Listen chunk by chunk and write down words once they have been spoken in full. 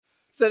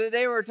So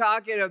today we're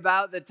talking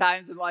about the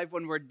times in life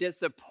when we're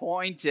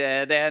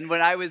disappointed. And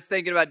when I was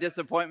thinking about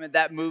disappointment,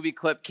 that movie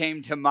clip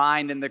came to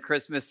mind in the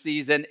Christmas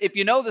season. If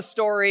you know the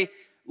story,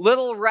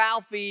 little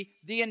Ralphie,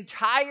 the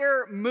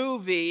entire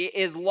movie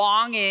is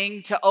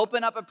longing to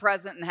open up a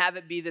present and have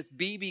it be this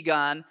BB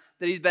gun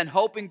that he's been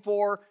hoping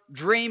for,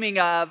 dreaming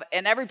of,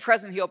 and every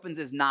present he opens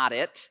is not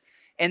it.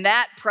 And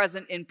that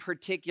present in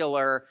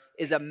particular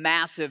is a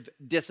massive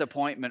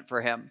disappointment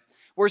for him.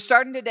 We're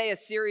starting today a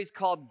series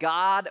called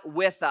God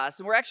With Us,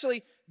 and we're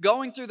actually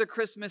going through the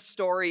Christmas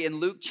story in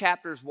Luke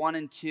chapters 1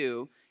 and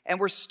 2, and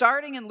we're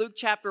starting in Luke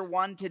chapter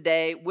 1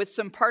 today with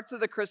some parts of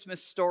the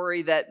Christmas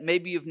story that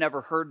maybe you've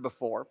never heard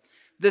before.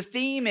 The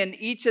theme in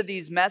each of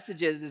these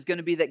messages is going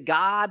to be that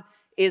God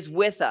is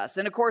with us,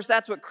 and of course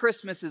that's what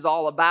Christmas is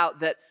all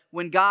about, that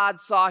when God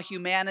saw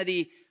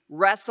humanity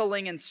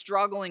wrestling and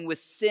struggling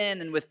with sin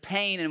and with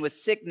pain and with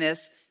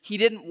sickness, he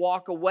didn't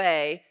walk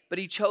away, but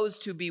he chose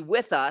to be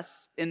with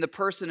us in the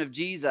person of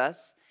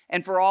Jesus,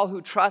 and for all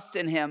who trust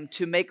in him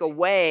to make a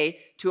way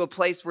to a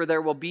place where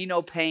there will be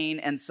no pain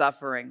and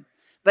suffering.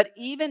 But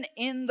even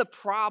in the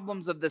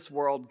problems of this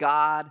world,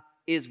 God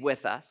is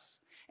with us.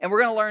 And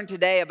we're going to learn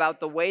today about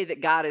the way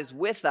that God is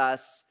with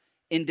us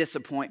in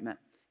disappointment.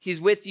 He's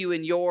with you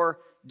in your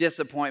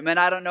disappointment.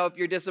 I don't know if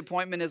your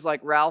disappointment is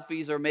like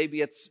Ralphie's or maybe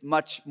it's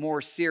much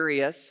more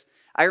serious.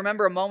 I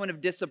remember a moment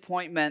of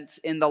disappointment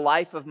in the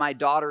life of my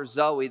daughter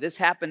Zoe. This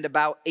happened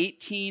about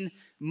 18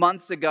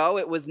 months ago.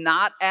 It was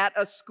not at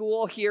a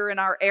school here in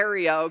our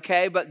area,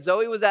 okay? But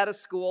Zoe was at a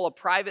school, a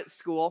private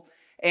school.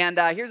 And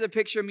here's a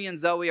picture of me and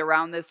Zoe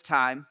around this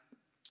time.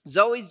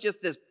 Zoe's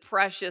just this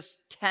precious,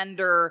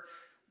 tender,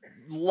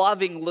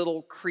 loving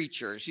little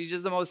creature. She's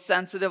just the most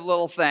sensitive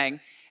little thing.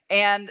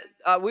 And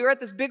we were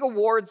at this big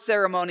awards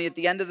ceremony at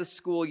the end of the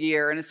school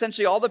year, and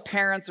essentially all the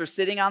parents are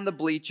sitting on the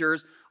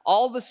bleachers,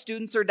 all the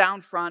students are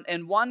down front,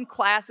 and one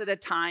class at a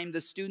time,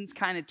 the students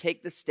kind of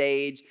take the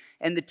stage,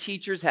 and the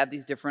teachers have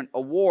these different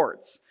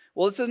awards.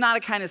 Well, this is not a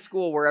kind of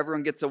school where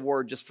everyone gets an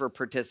award just for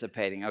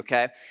participating,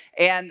 okay?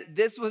 And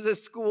this was a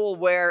school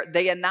where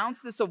they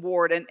announced this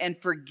award, and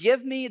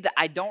forgive me that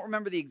I don't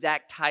remember the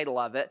exact title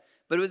of it,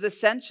 but it was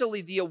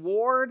essentially the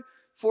award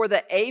for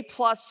the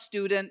A-plus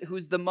student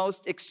who's the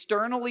most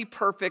externally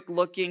perfect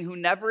looking, who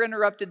never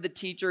interrupted the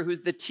teacher,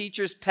 who's the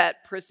teacher's pet,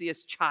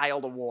 precious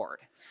child award.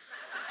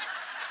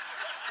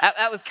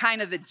 That was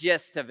kind of the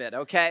gist of it,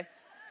 okay?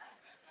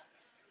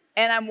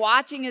 And I'm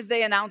watching as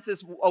they announce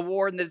this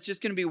award, and it's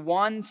just going to be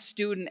one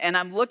student, and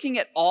I'm looking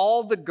at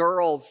all the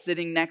girls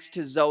sitting next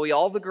to Zoe,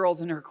 all the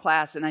girls in her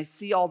class, and I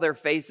see all their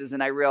faces,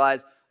 and I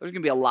realize there's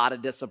going to be a lot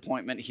of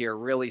disappointment here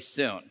really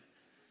soon.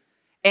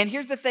 And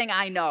here's the thing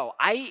I know.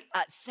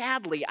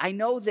 Sadly, I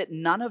know that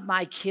none of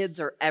my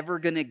kids are ever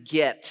going to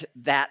get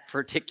that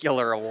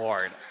particular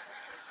award.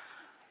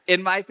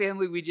 In my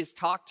family, we just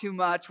talk too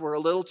much. We're a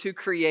little too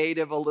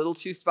creative, a little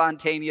too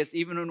spontaneous.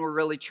 Even when we're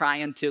really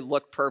trying to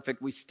look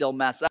perfect, we still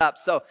mess up.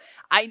 So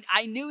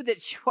I knew that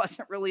she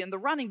wasn't really in the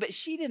running, but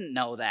she didn't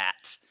know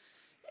that.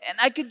 And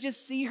I could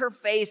just see her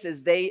face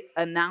as they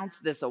announce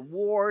this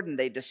award and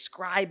they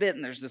describe it,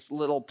 and there's this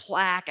little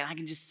plaque, and I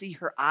can just see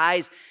her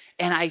eyes.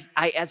 And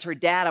I as her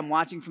dad, I'm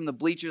watching from the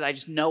bleachers. I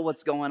just know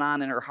what's going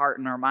on in her heart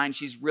and her mind.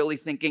 She's really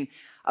thinking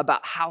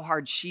about how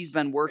hard she's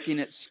been working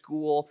at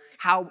school,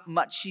 how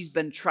much she's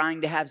been trying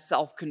to have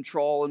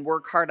self-control and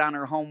work hard on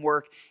her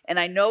homework. And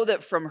I know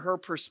that from her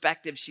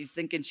perspective, she's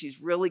thinking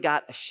she's really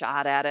got a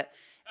shot at it.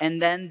 And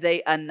then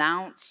they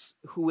announce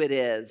who it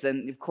is.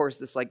 And of course,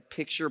 this like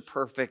picture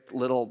perfect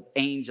little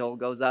angel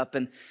goes up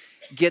and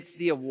gets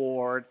the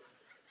award.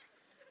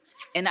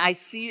 And I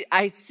see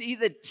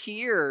the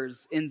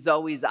tears in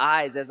Zoe's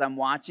eyes as I'm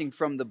watching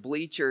from the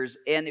bleachers.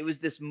 And it was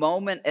this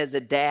moment as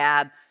a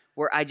dad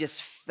where I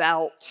just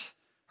felt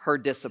her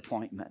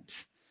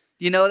disappointment.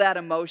 You know that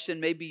emotion?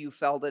 Maybe you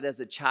felt it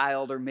as a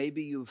child, or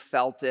maybe you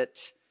felt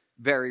it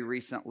very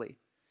recently.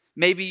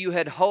 Maybe you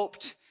had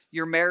hoped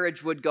your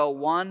marriage would go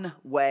one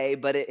way,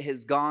 but it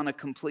has gone a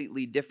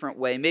completely different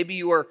way. Maybe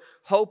you were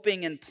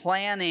hoping and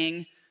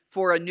planning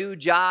for a new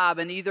job,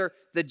 and either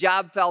the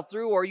job fell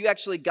through or you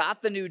actually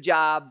got the new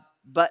job,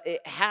 but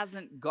it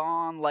hasn't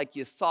gone like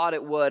you thought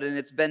it would, and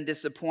it's been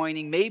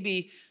disappointing.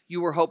 Maybe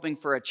you were hoping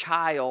for a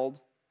child,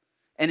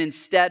 and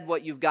instead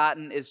what you've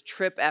gotten is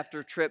trip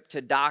after trip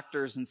to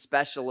doctors and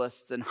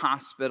specialists and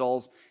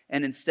hospitals,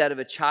 and instead of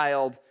a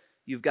child,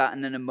 you've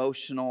gotten an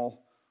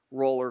emotional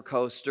roller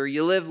coaster.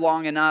 You live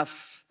long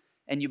enough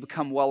and you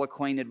become well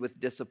acquainted with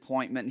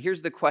disappointment. And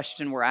here's the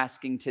question we're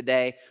asking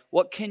today.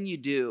 What can you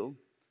do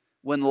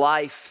when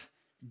life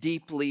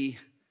deeply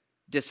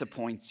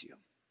disappoints you?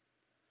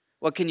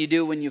 What can you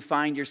do when you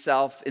find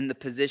yourself in the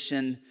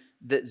position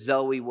that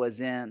Zoe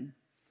was in?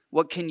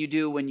 What can you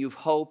do when you've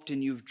hoped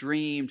and you've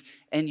dreamed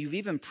and you've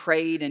even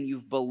prayed and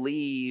you've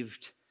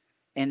believed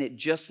and it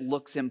just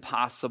looks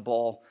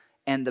impossible?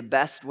 And the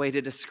best way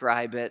to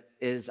describe it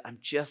is, I'm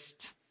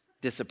just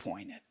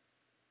disappointed.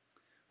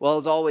 Well,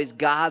 as always,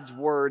 God's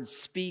word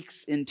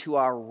speaks into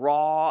our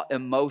raw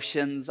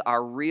emotions,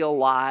 our real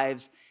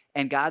lives,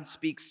 and God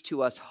speaks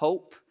to us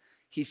hope.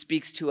 He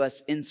speaks to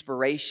us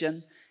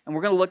inspiration. And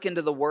we're going to look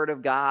into the Word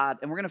of God,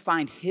 and we're going to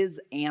find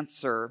His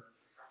answer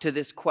to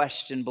this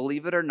question,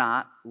 believe it or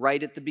not,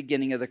 right at the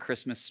beginning of the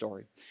Christmas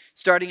story.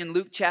 Starting in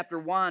Luke chapter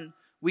 1,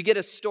 we get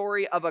a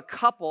story of a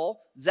couple,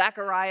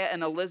 Zechariah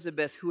and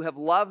Elizabeth, who have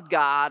loved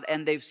God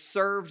and they've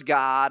served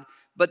God,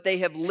 but they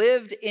have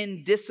lived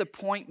in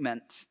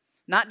disappointment,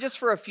 not just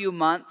for a few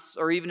months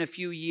or even a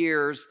few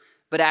years,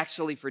 but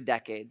actually for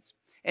decades.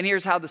 And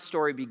here's how the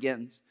story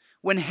begins.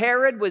 When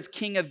Herod was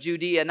king of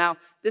Judea, now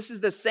this is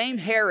the same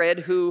Herod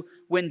who,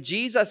 when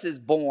Jesus is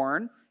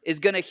born, is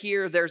going to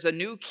hear there's a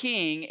new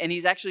king, and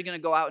he's actually going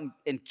to go out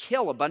and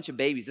kill a bunch of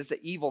babies. This is an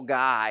evil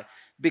guy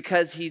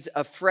because he's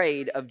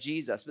afraid of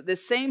Jesus. But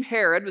this same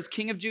Herod was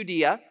king of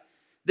Judea.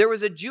 There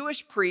was a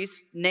Jewish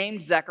priest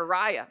named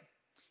Zechariah.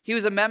 He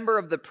was a member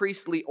of the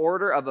priestly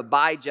order of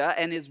Abijah,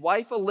 and his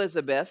wife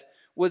Elizabeth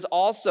was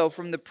also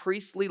from the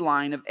priestly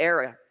line of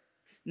Aaron.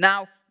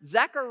 Now,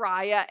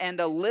 Zechariah and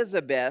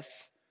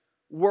Elizabeth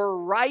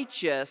were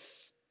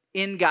righteous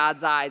in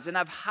God's eyes. And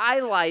I've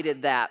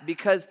highlighted that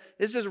because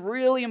this is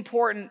really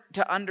important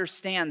to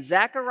understand.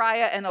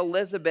 Zechariah and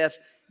Elizabeth,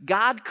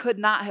 God could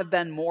not have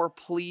been more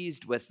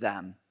pleased with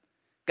them.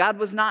 God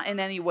was not in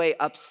any way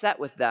upset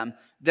with them.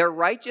 They're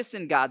righteous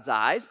in God's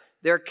eyes.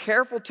 They're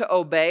careful to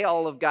obey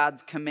all of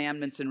God's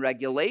commandments and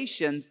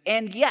regulations.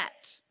 And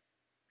yet,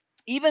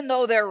 even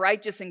though they're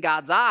righteous in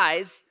God's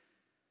eyes,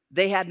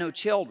 they had no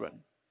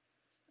children.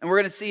 And we're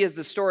going to see as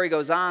the story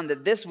goes on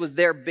that this was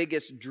their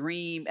biggest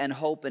dream and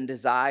hope and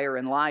desire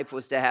in life,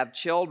 was to have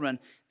children.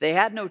 They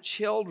had no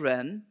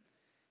children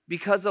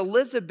because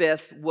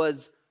Elizabeth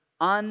was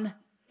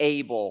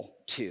unable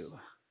to.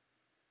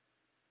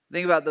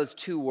 Think about those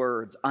two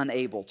words,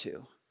 unable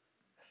to.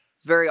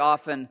 It's very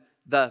often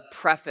the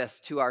preface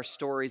to our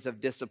stories of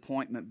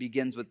disappointment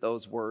begins with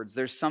those words.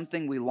 There's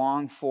something we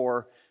long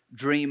for,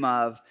 dream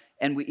of,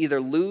 and we either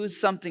lose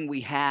something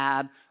we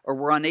had or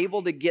we're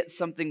unable to get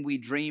something we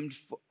dreamed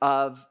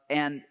of,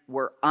 and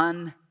we're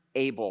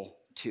unable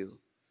to.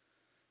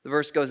 The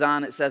verse goes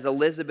on, it says,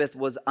 Elizabeth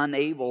was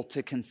unable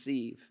to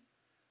conceive.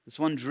 This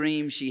one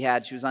dream she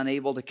had, she was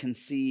unable to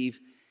conceive,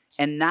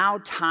 and now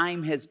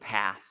time has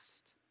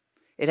passed.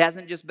 It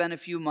hasn't just been a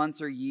few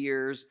months or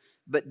years,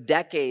 but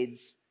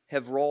decades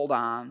have rolled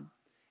on,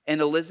 and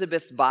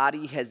Elizabeth's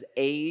body has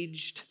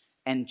aged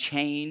and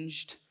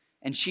changed.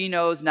 And she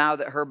knows now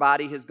that her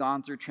body has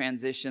gone through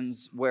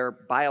transitions where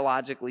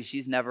biologically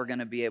she's never going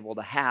to be able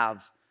to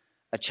have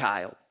a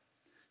child.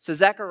 So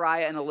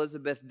Zechariah and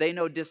Elizabeth, they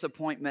know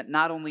disappointment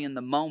not only in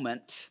the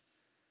moment,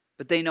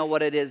 but they know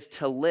what it is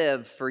to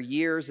live for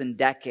years and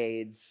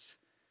decades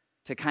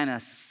to kind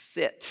of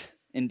sit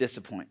in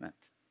disappointment.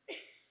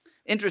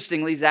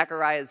 Interestingly,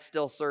 Zechariah is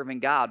still serving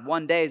God.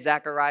 One day,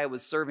 Zechariah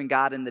was serving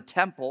God in the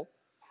temple,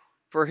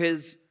 for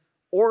his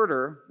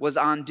order was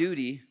on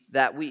duty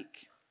that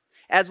week.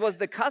 As was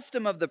the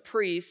custom of the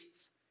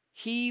priests,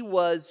 he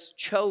was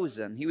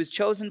chosen. He was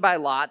chosen by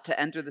lot to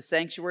enter the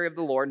sanctuary of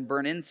the Lord and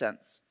burn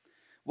incense.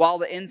 While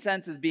the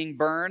incense is being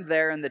burned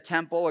there in the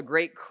temple, a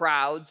great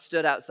crowd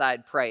stood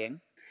outside praying.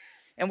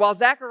 And while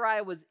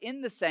Zechariah was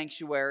in the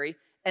sanctuary,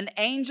 an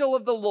angel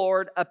of the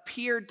Lord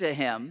appeared to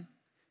him,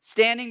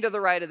 standing to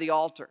the right of the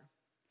altar.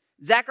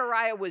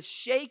 Zechariah was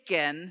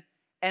shaken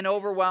and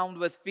overwhelmed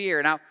with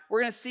fear. Now,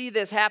 we're going to see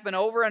this happen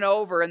over and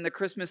over in the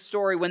Christmas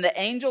story. When the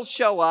angels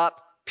show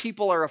up,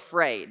 people are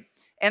afraid.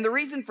 And the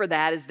reason for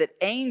that is that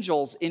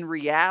angels in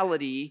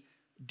reality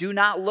do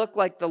not look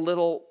like the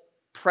little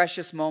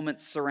Precious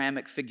Moments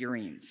ceramic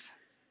figurines.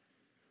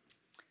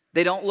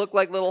 They don't look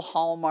like little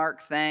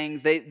Hallmark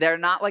things. They're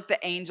not like the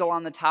angel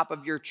on the top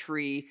of your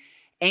tree.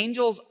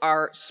 Angels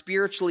are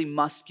spiritually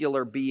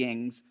muscular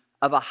beings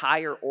of a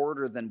higher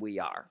order than we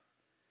are.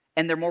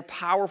 And they're more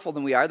powerful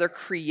than we are. They're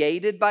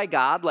created by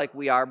God like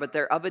we are, but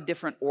they're of a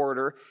different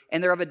order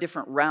and they're of a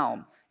different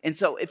realm. And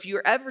so if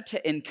you're ever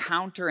to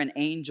encounter an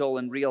angel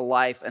in real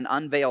life, an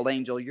unveiled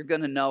angel, you're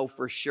going to know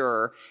for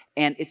sure.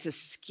 And it's a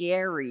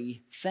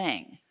scary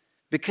thing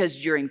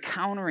because you're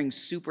encountering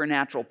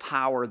supernatural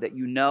power that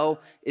you know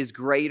is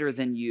greater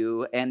than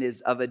you and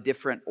is of a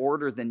different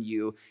order than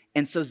you.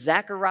 And so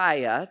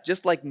Zechariah,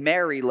 just like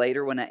Mary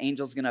later when an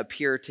angel's going to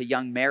appear to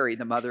young Mary,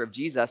 the mother of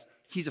Jesus,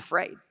 he's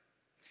afraid.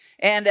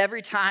 And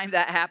every time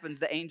that happens,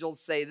 the angels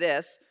say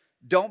this,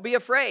 "Don't be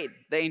afraid,"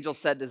 the angel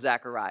said to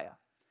Zechariah.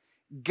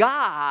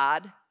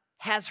 God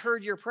has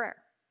heard your prayer.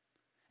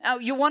 Now,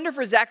 you wonder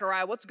for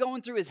Zechariah, what's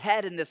going through his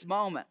head in this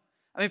moment?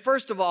 I mean,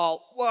 first of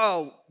all,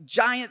 whoa,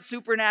 giant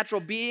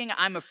supernatural being,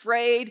 I'm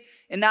afraid.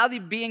 And now the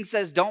being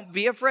says, don't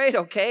be afraid.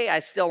 Okay, I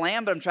still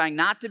am, but I'm trying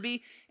not to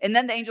be. And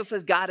then the angel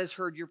says, God has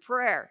heard your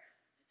prayer.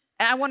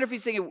 And I wonder if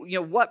he's thinking,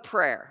 what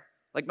prayer?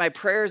 Like my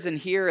prayers in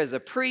here as a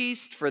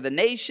priest for the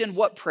nation,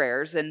 what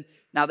prayers? And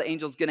now the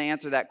angel's going to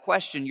answer that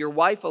question. Your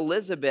wife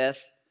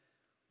Elizabeth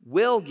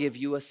will give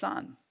you a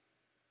son.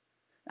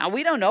 Now,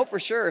 we don't know for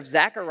sure if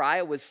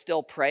Zechariah was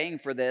still praying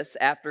for this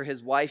after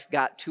his wife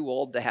got too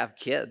old to have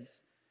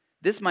kids.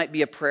 This might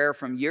be a prayer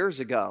from years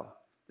ago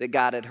that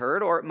God had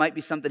heard, or it might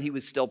be something he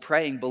was still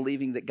praying,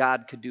 believing that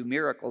God could do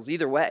miracles.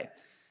 Either way,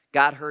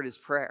 God heard his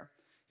prayer.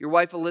 Your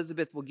wife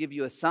Elizabeth will give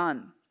you a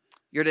son.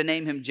 You're to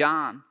name him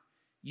John.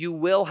 You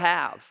will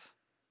have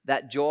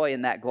that joy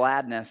and that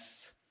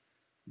gladness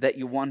that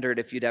you wondered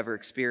if you'd ever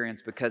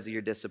experience because of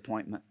your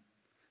disappointment.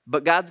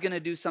 But God's going to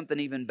do something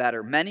even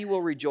better. Many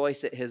will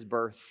rejoice at his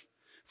birth,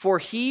 for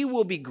he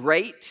will be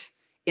great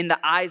in the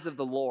eyes of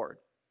the Lord.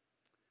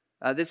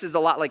 This is a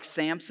lot like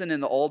Samson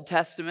in the Old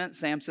Testament.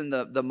 Samson,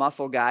 the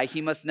muscle guy. He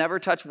must never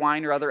touch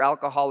wine or other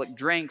alcoholic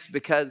drinks,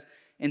 because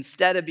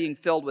instead of being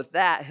filled with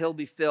that, he'll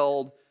be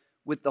filled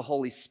with the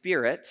Holy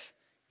Spirit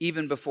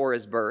even before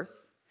his birth.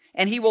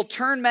 And he will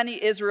turn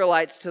many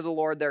Israelites to the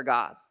Lord their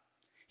God.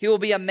 He will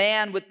be a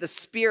man with the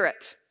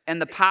spirit and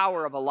the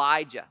power of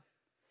Elijah.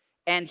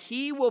 And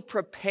he will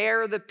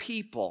prepare the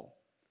people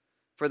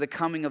for the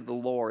coming of the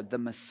Lord, the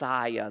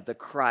Messiah, the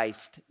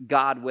Christ,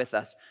 God with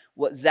us.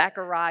 What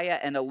Zechariah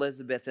and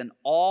Elizabeth and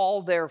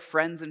all their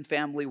friends and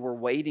family were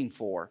waiting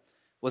for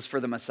was for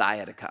the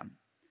Messiah to come.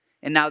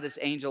 And now this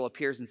angel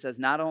appears and says,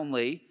 not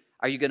only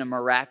are you going to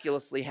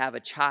miraculously have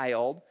a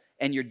child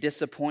and your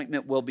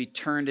disappointment will be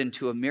turned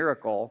into a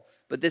miracle,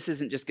 but this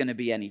isn't just going to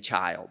be any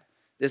child.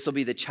 This will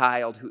be the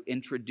child who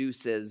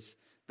introduces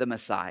the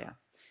Messiah.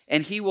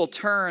 And he will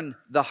turn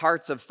the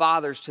hearts of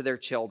fathers to their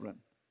children.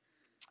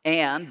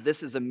 And,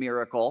 this is a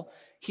miracle,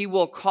 he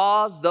will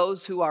cause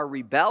those who are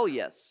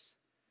rebellious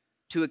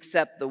to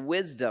accept the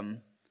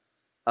wisdom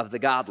of the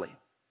godly.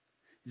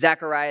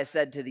 Zechariah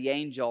said to the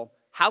angel,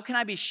 how can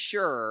I be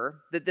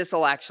sure that this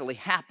will actually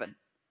happen?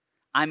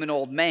 I'm an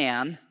old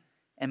man,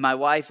 and my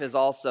wife is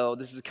also,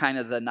 this is kind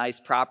of the nice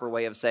proper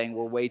way of saying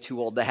we're way too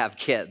old to have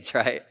kids,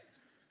 right?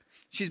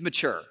 She's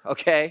mature,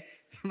 okay?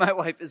 My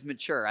wife is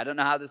mature. I don't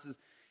know how this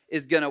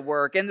is going to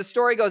work. And the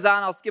story goes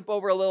on. I'll skip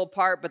over a little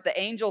part, but the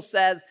angel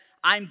says,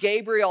 I'm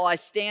Gabriel. I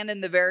stand in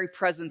the very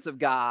presence of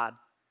God.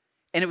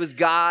 And it was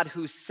God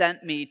who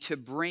sent me to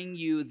bring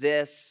you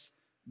this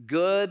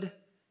good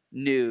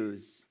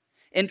news.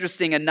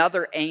 Interesting,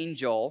 another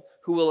angel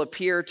who will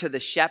appear to the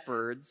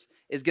shepherds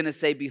is going to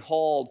say,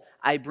 behold,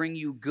 I bring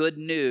you good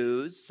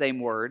news, same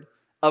word,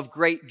 of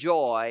great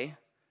joy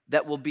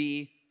that will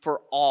be for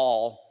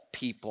all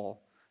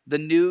people. The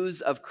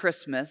news of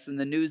Christmas and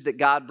the news that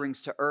God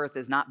brings to earth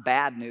is not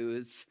bad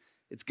news.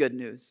 It's good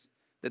news.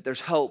 That there's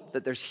hope,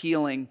 that there's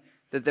healing,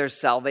 that there's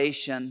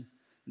salvation,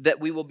 that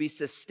we will be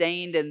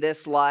sustained in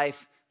this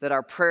life, that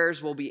our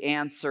prayers will be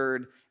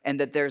answered, and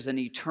that there's an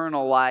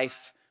eternal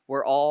life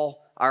where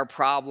all our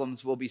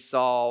problems will be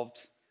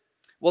solved.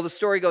 Well, the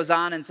story goes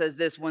on and says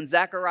this: when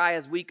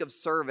Zechariah's week of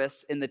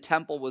service in the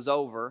temple was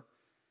over,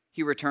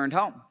 he returned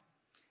home.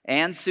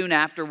 And soon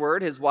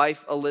afterward, his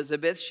wife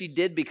Elizabeth, she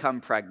did become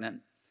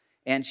pregnant,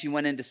 and she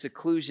went into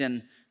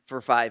seclusion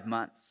for 5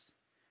 months.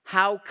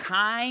 How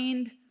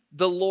kind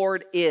the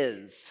Lord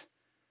is,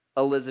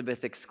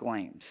 Elizabeth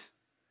exclaimed.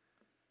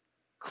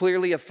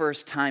 Clearly a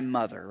first-time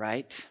mother,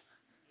 right?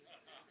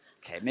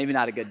 Okay, maybe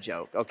not a good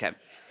joke. Okay.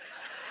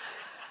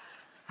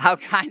 How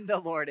kind the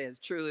Lord is,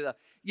 truly.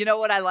 You know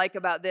what I like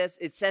about this?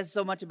 It says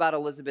so much about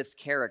Elizabeth's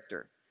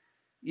character.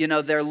 You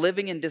know, they're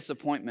living in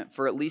disappointment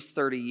for at least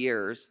 30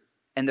 years,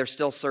 and they're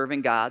still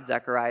serving God.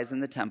 Zechariah's in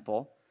the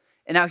temple.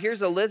 And now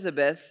here's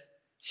Elizabeth.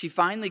 She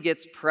finally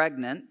gets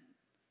pregnant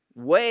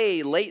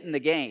way late in the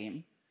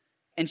game,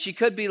 and she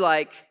could be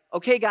like,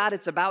 okay, God,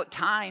 it's about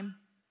time.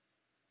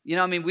 You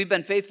know, I mean, we've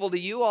been faithful to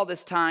you all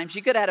this time.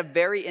 She could have had a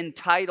very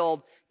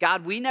entitled,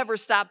 God, we never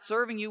stopped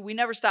serving you. We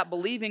never stopped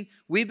believing.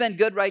 We've been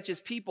good, righteous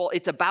people.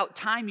 It's about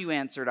time you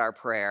answered our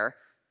prayer.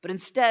 But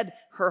instead,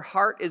 her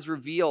heart is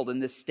revealed in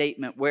this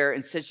statement where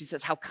instead she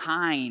says, how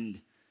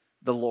kind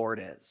the Lord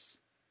is.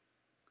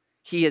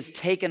 He has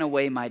taken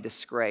away my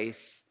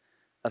disgrace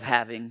of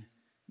having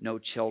no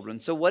children.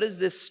 So what does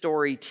this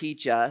story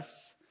teach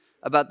us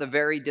about the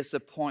very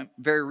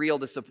real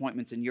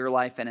disappointments in your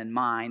life and in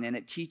mine? And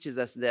it teaches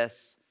us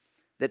this,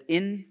 that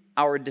in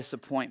our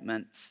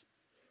disappointment,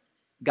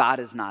 God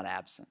is not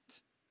absent.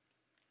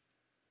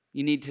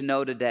 You need to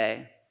know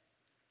today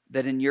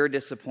that in your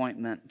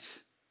disappointment,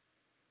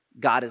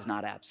 God is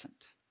not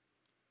absent.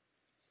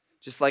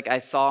 Just like I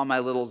saw my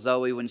little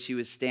Zoe when she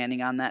was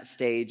standing on that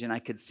stage and I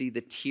could see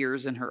the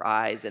tears in her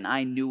eyes and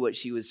I knew what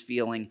she was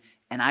feeling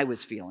and I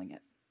was feeling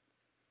it.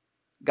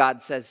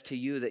 God says to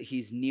you that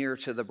he's near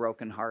to the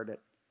brokenhearted.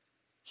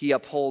 He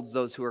upholds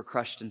those who are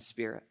crushed in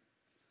spirit.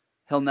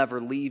 He'll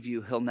never leave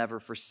you. He'll never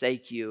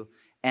forsake you.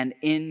 And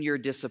in your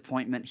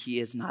disappointment, he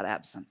is not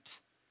absent.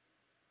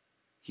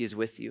 He is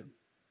with you.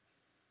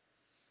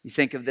 You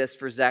think of this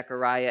for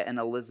Zechariah and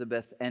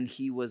Elizabeth, and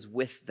he was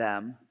with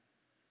them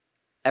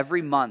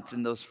every month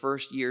in those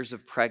first years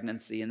of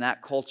pregnancy. In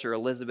that culture,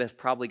 Elizabeth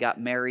probably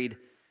got married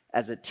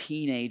as a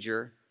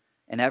teenager,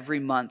 and every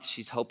month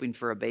she's hoping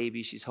for a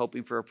baby, she's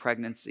hoping for a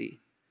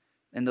pregnancy.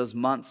 And those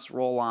months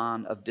roll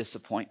on of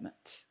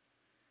disappointment.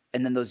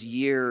 And then those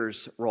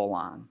years roll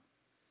on.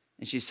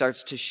 And she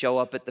starts to show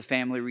up at the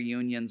family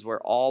reunions where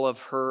all of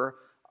her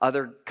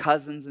other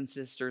cousins and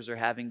sisters are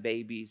having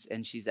babies,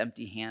 and she's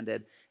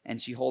empty-handed,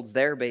 and she holds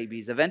their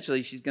babies.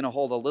 Eventually, she's going to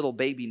hold a little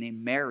baby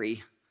named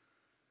Mary,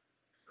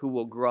 who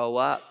will grow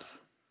up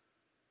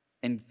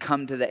and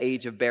come to the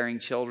age of bearing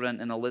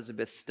children, and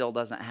Elizabeth still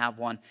doesn't have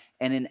one.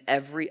 And in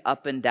every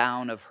up and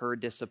down of her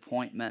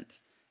disappointment,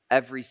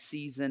 every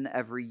season,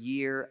 every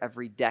year,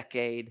 every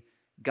decade,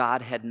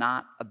 God had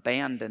not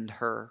abandoned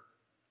her,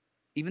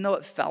 even though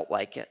it felt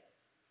like it.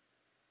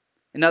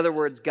 In other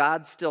words,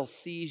 God still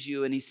sees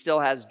you and he still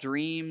has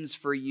dreams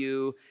for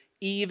you,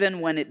 even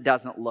when it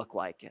doesn't look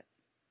like it.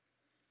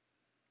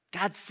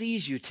 God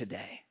sees you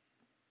today.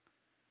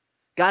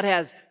 God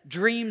has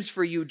dreams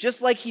for you,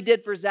 just like he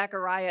did for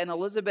Zechariah and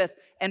Elizabeth.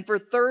 And for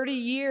 30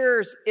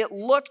 years, it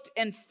looked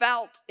and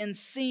felt and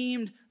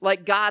seemed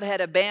like God had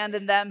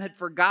abandoned them, had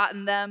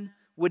forgotten them,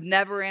 would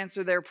never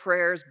answer their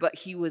prayers, but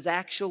he was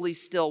actually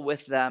still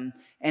with them,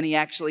 and he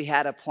actually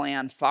had a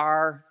plan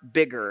far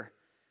bigger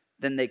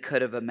than they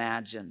could have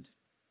imagined.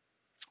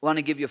 I want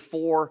to give you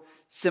 4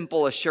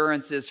 simple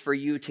assurances for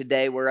you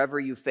today, wherever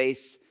you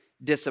face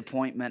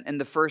disappointment.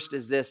 And the first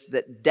is this,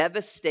 that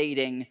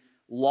devastating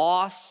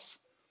loss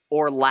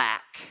or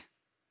lack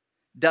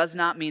does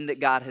not mean that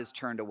God has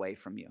turned away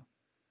from you.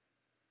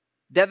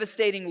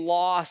 Devastating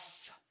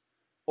loss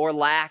or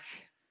lack.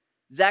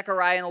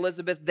 Zechariah and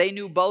Elizabeth, they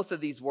knew both of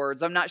these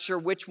words. I'm not sure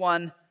which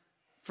one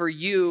for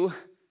you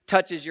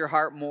touches your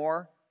heart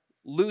more,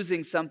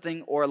 losing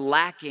something or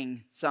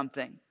lacking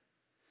something.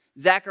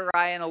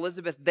 Zechariah and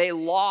Elizabeth, they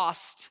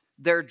lost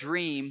their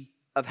dream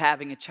of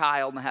having a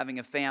child and having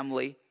a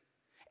family,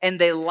 and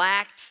they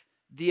lacked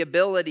the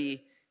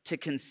ability to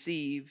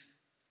conceive.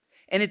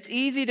 And it's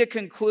easy to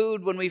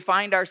conclude when we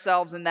find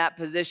ourselves in that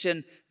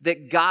position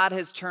that God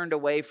has turned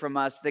away from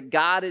us, that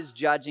God is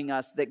judging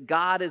us, that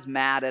God is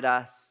mad at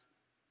us.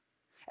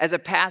 As a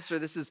pastor,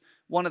 this is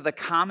one of the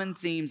common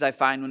themes I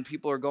find when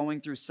people are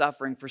going through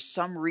suffering. For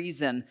some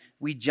reason,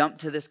 we jump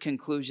to this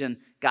conclusion,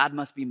 God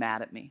must be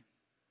mad at me.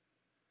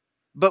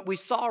 But we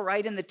saw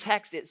right in the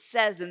text, it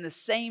says in the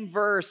same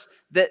verse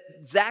that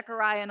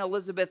Zechariah and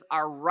Elizabeth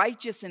are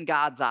righteous in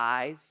God's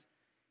eyes,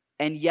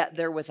 and yet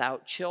they're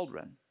without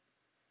children.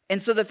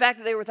 And so the fact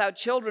that they were without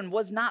children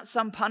was not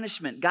some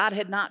punishment. God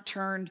had not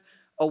turned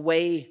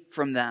away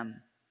from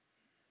them.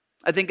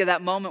 I think of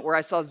that moment where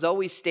I saw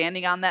Zoe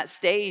standing on that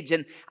stage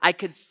and I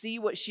could see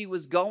what she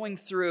was going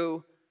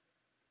through.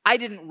 I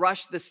didn't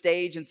rush the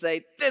stage and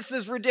say, "This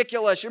is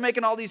ridiculous. You're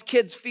making all these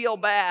kids feel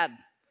bad,"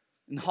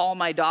 and haul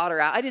my daughter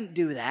out. I didn't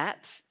do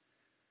that.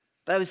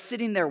 But I was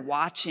sitting there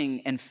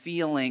watching and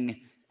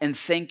feeling and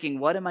thinking,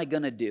 what am I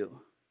going to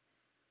do?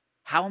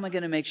 How am I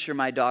going to make sure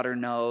my daughter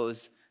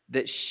knows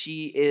that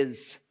she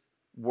is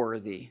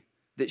worthy,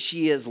 that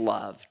she is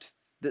loved,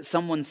 that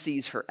someone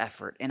sees her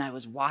effort? And I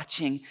was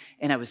watching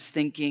and I was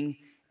thinking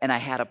and I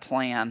had a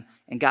plan.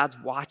 And God's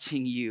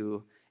watching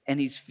you and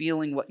he's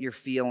feeling what you're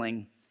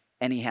feeling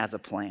and he has a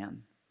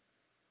plan.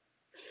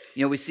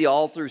 You know, we see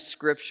all through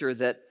Scripture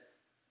that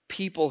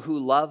people who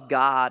love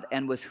God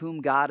and with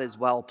whom God is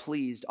well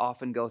pleased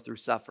often go through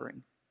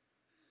suffering.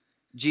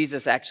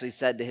 Jesus actually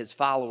said to his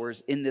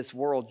followers, in this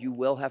world you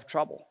will have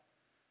trouble,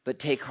 but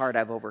take heart,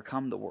 I've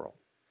overcome the world.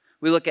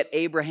 We look at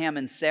Abraham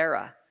and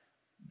Sarah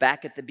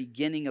back at the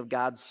beginning of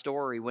God's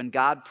story when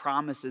God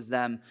promises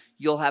them,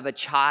 you'll have a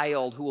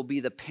child who will be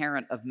the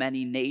parent of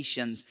many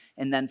nations.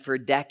 And then for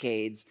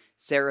decades,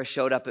 Sarah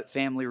showed up at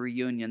family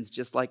reunions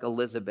just like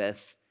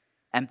Elizabeth,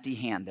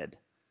 empty-handed,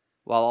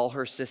 while all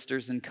her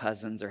sisters and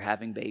cousins are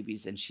having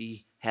babies and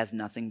she has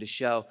nothing to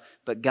show.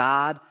 But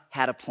God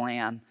had a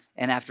plan,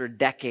 and after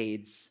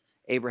decades,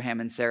 Abraham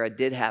and Sarah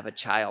did have a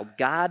child.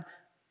 God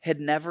had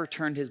never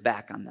turned his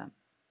back on them.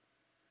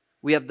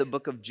 We have the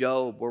book of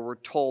Job where we're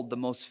told the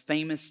most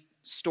famous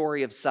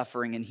story of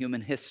suffering in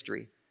human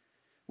history.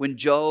 When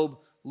Job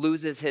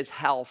loses his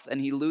health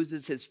and he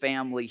loses his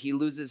family, he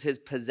loses his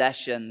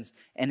possessions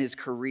and his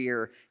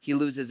career, he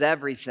loses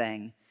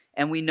everything.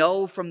 And we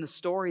know from the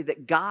story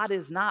that God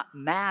is not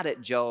mad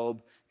at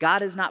Job.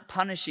 God is not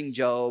punishing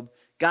Job.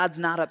 God's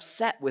not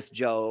upset with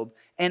Job.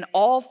 And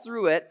all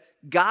through it,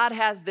 God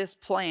has this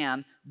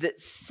plan that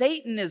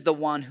Satan is the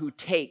one who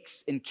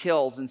takes and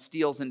kills and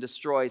steals and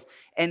destroys.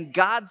 And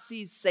God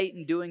sees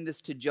Satan doing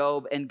this to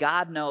Job, and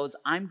God knows,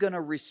 I'm going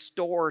to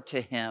restore to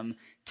him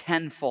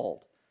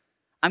tenfold.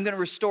 I'm going to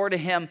restore to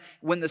him.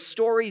 When the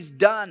story's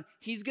done,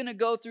 he's going to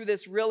go through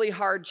this really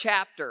hard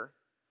chapter.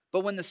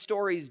 But when the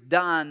story's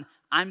done,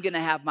 I'm going to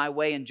have my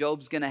way, and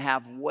Job's going to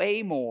have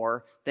way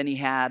more than he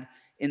had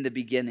in the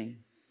beginning.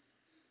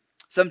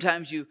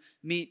 Sometimes you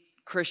meet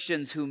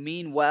Christians who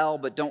mean well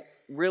but don't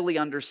really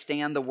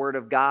understand the Word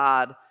of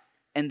God,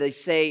 and they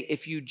say,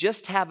 if you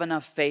just have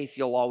enough faith,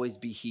 you'll always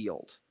be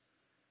healed.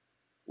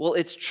 Well,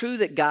 it's true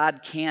that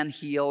God can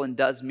heal and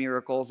does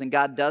miracles, and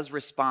God does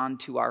respond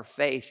to our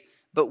faith,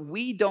 but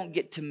we don't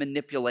get to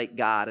manipulate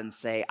God and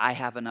say, I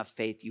have enough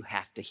faith, you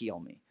have to heal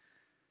me.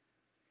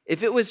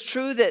 If it was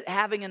true that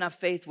having enough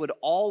faith would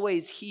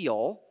always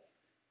heal,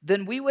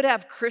 then we would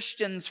have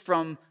Christians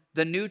from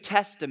the New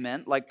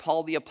Testament, like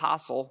Paul the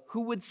Apostle,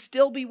 who would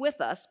still be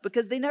with us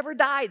because they never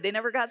died, they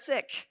never got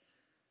sick.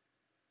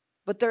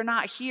 But they're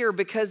not here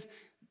because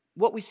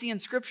what we see in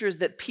Scripture is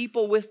that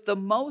people with the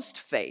most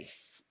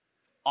faith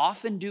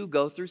often do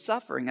go through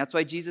suffering. That's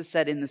why Jesus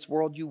said, in this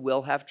world you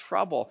will have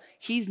trouble.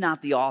 He's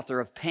not the author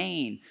of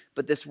pain,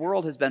 but this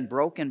world has been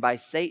broken by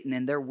Satan,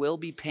 and there will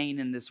be pain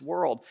in this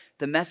world.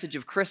 The message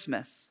of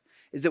Christmas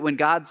is that when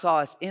God saw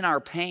us in our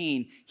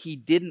pain, he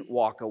didn't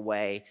walk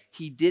away.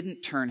 He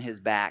didn't turn his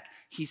back.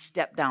 He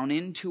stepped down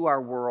into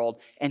our world,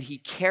 and he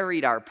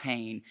carried our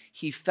pain.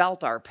 He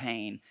felt our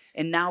pain.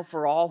 And now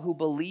for all who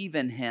believe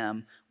in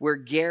him, we're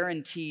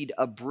guaranteed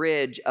a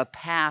bridge, a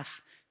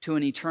path to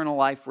an eternal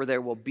life where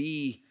there will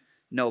be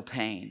no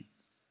pain.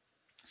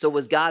 So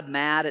was God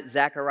mad at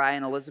Zechariah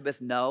and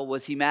Elizabeth? No.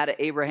 Was he mad at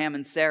Abraham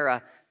and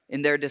Sarah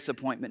in their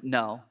disappointment?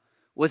 No.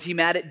 Was he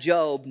mad at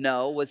Job?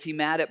 No. Was he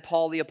mad at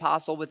Paul the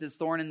apostle with his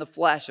thorn in the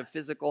flesh, a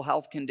physical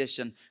health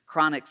condition,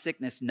 chronic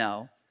sickness?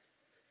 No.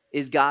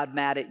 Is God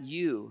mad at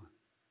you?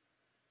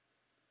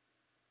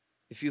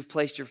 If you've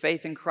placed your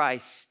faith in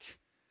Christ,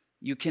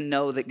 you can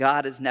know that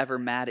God is never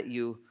mad at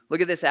you.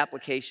 Look at this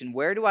application.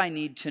 Where do I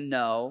need to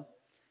know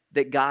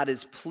that God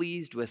is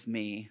pleased with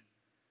me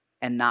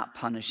and not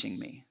punishing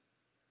me?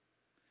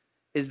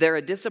 Is there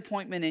a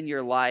disappointment in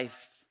your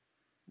life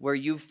where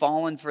you've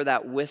fallen for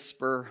that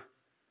whisper,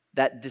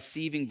 that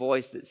deceiving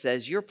voice that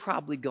says, you're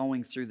probably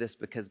going through this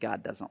because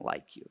God doesn't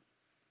like you?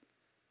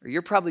 Or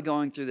you're probably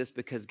going through this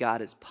because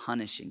God is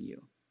punishing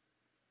you.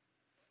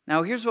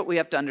 Now, here's what we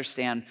have to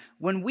understand.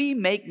 When we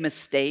make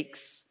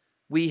mistakes,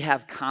 we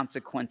have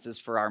consequences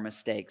for our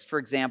mistakes. For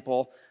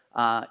example,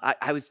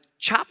 I was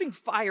chopping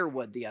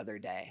firewood the other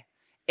day,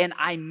 and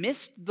I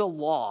missed the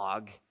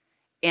log,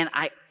 and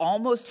I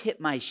almost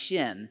hit my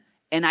shin,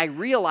 and I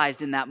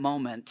realized in that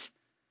moment,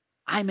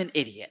 I'm an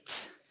idiot.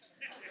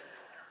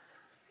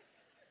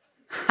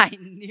 I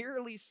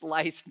nearly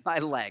sliced my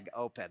leg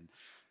open.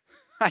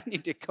 I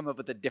need to come up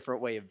with a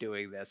different way of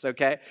doing this,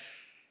 okay?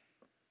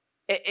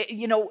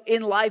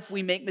 In life,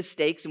 we make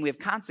mistakes and we have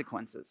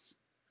consequences.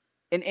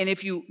 And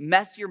if you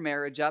mess your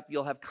marriage up,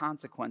 you'll have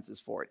consequences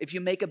for it. If you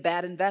make a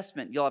bad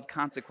investment, you'll have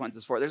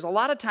consequences for it. There's a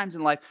lot of times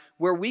in life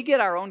where we get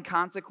our own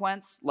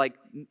consequence, like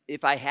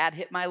if I had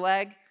hit my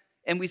leg,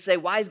 and we say,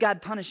 why is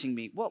God punishing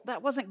me? Well,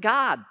 that wasn't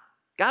God.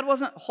 God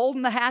wasn't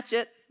holding the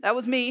hatchet. That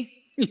was me.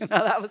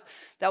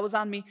 That was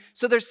on me.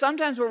 So there's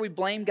sometimes where we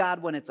blame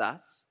God when it's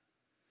us.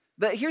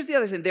 But here's the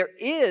other thing. There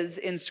is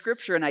in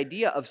Scripture an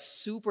idea of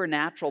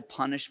supernatural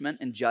punishment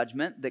and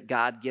judgment that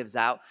God gives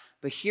out.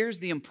 But here's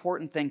the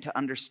important thing to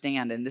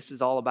understand, and this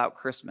is all about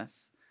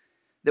Christmas,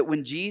 that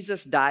when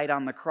Jesus died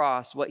on the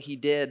cross, what he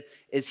did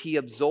is he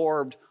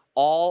absorbed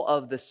all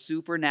of the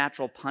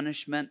supernatural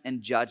punishment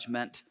and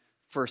judgment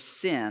for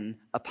sin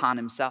upon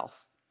himself.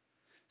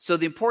 So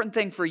the important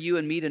thing for you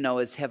and me to know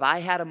is, have I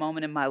had a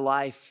moment in my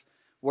life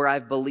where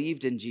I've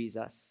believed in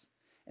Jesus?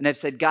 And I've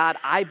said, God,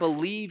 I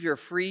receive your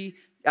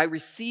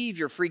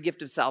free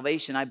gift of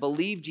salvation. I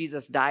believe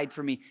Jesus died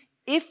for me.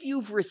 If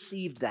you've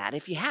received that,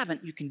 if you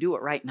haven't, you can do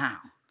it right now.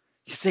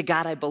 You say,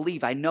 God, I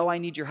believe. I know I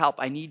need your help.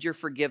 I need your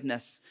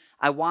forgiveness.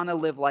 I want to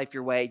live life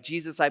your way.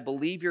 Jesus, I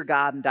believe you're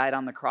God and died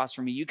on the cross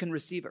for me. You can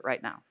receive it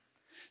right now.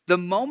 The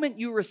moment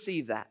you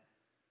receive that,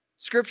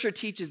 Scripture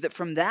teaches that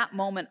from that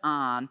moment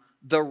on,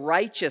 the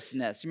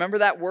righteousness, remember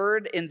that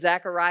word in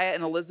Zechariah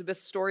and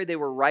Elizabeth's story? They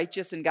were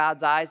righteous in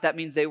God's eyes. That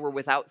means they were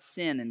without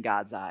sin in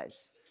God's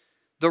eyes.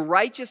 The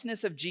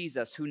righteousness of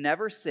Jesus, who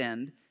never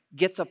sinned,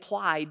 gets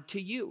applied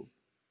to you.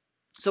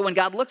 So when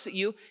God looks at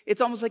you, it's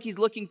almost like he's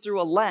looking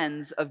through a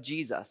lens of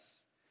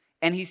Jesus.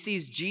 And he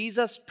sees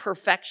Jesus'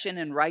 perfection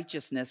and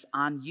righteousness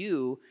on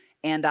you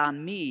and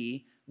on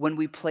me when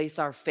we place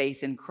our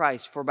faith in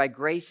Christ. For by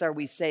grace are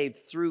we saved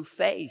through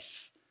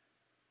faith,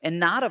 and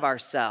not of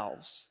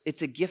ourselves.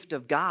 It's a gift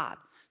of God.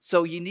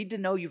 So you need to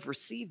know you've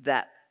received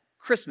that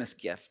Christmas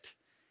gift.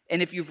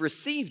 And if you've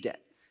received it,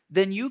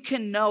 then you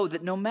can know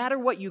that no matter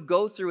what you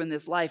go through in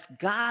this life,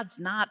 God's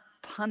not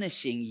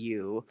punishing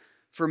you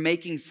for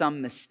making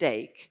some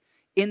mistake.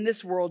 In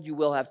this world, you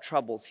will have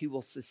troubles. He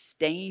will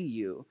sustain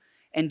you.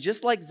 And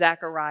just like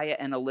Zechariah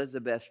and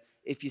Elizabeth,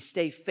 if you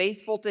stay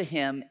faithful to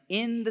him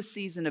in the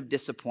season of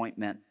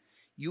disappointment,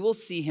 you will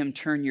see him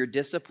turn your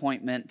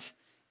disappointment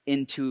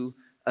into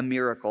a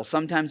miracle.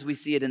 Sometimes we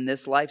see it in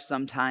this life,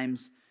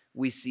 sometimes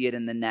we see it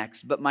in the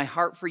next. But my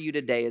heart for you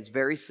today is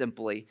very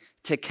simply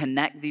to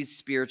connect these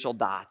spiritual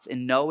dots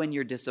and know in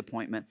your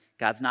disappointment,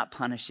 God's not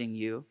punishing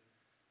you.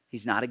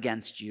 He's not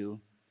against you.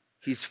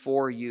 He's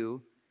for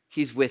you.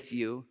 He's with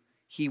you.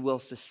 He will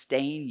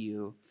sustain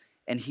you,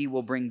 and he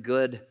will bring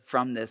good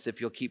from this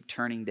if you'll keep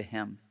turning to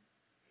him.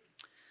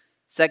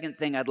 Second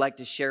thing I'd like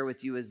to share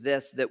with you is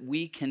this, that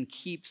we can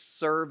keep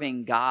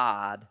serving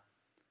God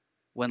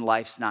when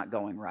life's not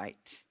going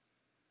right.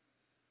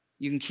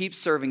 You can keep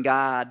serving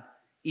God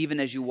even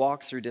as you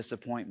walk through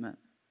disappointment.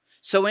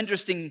 So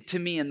interesting to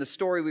me in the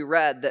story we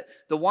read that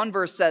the one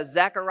verse says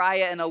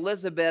Zechariah and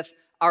Elizabeth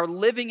are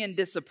living in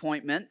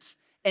disappointment,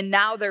 and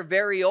now they're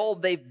very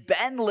old. They've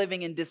been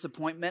living in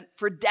disappointment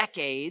for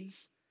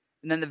decades.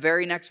 And then the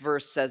very next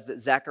verse says that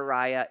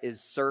Zechariah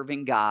is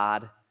serving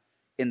God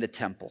in the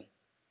temple.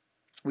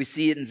 We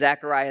see it in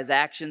Zechariah's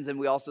actions, and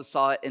we also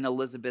saw it in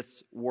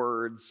Elizabeth's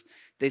words.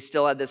 They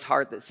still had this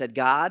heart that said,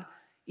 God,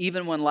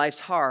 even when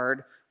life's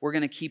hard, we're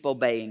going to keep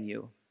obeying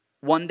you.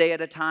 One day at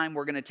a time,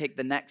 we're going to take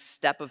the next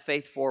step of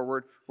faith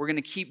forward. We're going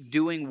to keep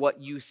doing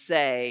what you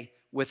say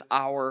with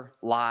our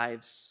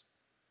lives.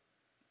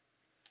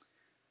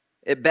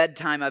 At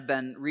bedtime, I've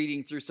been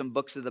reading through some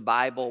books of the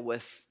Bible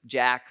with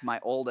Jack,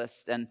 my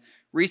oldest, and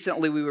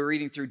recently we were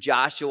reading through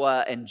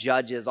Joshua and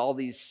Judges, all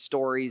these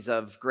stories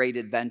of great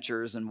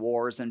adventures and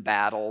wars and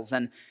battles.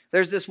 And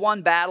there's this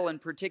one battle in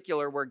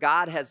particular where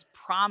God has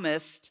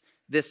promised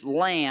this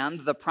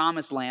land, the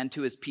promised land,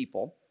 to his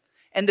people.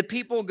 And the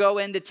people go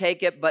in to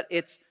take it, but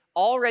it's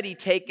already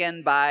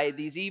taken by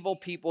these evil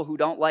people who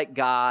don't like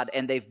God,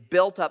 and they've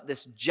built up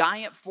this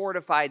giant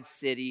fortified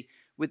city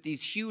with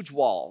these huge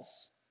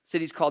walls.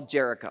 City's called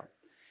Jericho.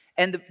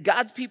 And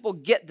God's people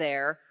get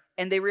there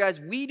and they realize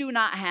we do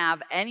not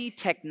have any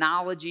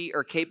technology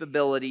or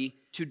capability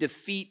to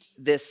defeat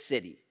this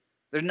city.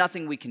 There's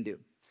nothing we can do.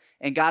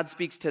 And God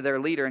speaks to their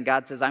leader and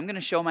God says, I'm going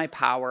to show my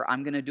power.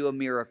 I'm going to do a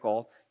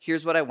miracle.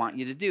 Here's what I want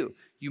you to do.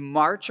 You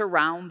march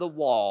around the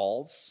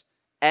walls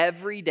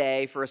every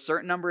day for a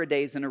certain number of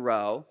days in a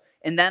row.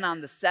 And then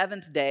on the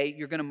seventh day,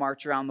 you're going to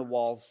march around the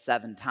walls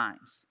 7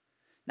 times.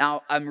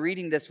 Now, I'm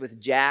reading this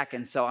with Jack,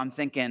 and so I'm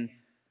thinking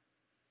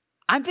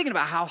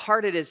about how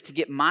hard it is to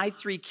get my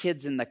 3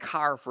 kids in the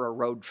car for a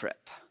road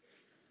trip.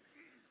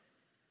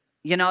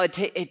 You know, it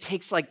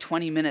takes like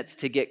 20 minutes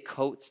to get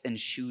coats and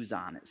shoes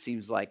on, it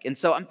seems like. And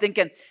so I'm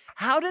thinking,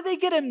 how do they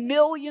get 1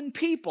 million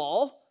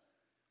people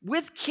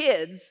with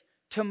kids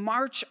to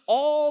march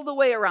all the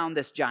way around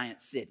this giant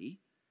city?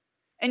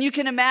 And you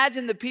can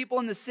imagine the people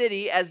in the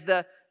city as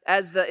the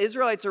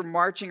Israelites are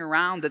marching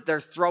around, that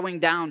they're throwing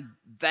down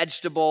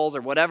vegetables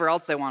or whatever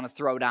else they want to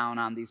throw down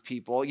on these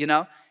people, you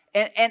know?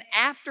 And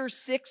after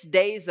 6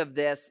 days of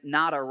this,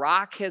 not a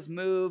rock has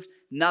moved,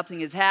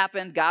 nothing has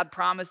happened. God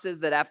promises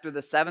that after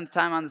the 7th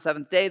time on the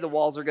 7th day, the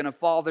walls are going to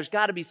fall. There's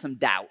got to be some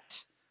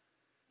doubt.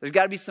 There's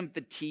got to be some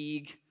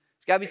fatigue.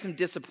 There's got to be some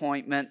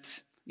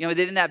disappointment. You know,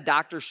 they didn't have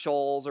Dr.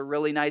 Scholl's or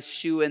really nice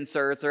shoe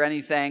inserts or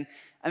anything.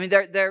 I mean,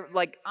 they're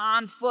like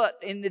on foot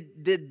in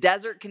the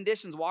desert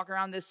conditions, walking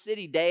around this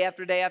city day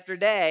after day after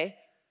day.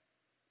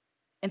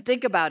 And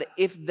think about it.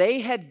 If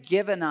they had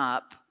given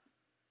up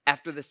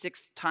after the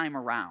 6th time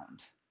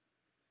around,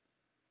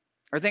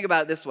 or think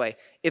about it this way,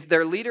 if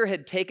their leader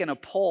had taken a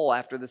poll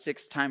after the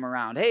 6th time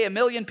around, hey, 1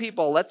 million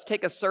people, let's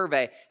take a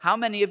survey. How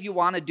many of you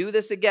want to do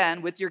this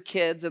again with your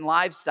kids and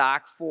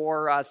livestock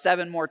for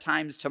 7 more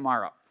times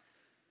tomorrow?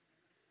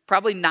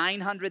 Probably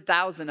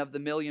 900,000 of the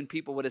 1 million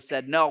people would have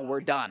said, no, we're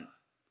done.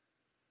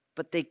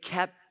 But they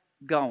kept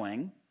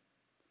going,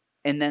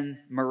 and then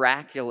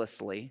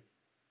miraculously,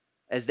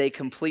 as they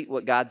complete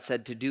what God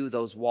said to do,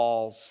 those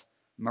walls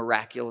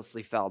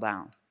miraculously fell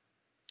down.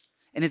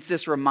 And it's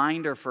this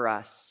reminder for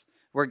us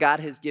where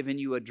God has given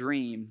you a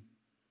dream,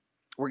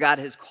 where God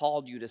has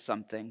called you to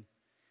something,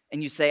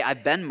 and you say,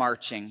 I've been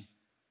marching,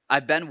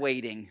 I've been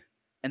waiting,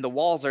 and the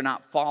walls are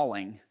not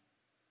falling,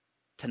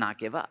 to not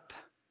give up.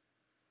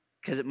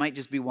 Because it might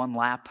just be 1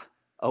 lap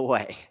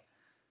away.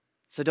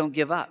 So don't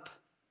give up.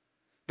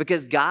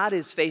 Because God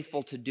is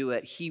faithful to do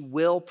it. He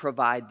will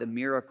provide the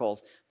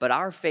miracles. But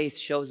our faith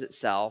shows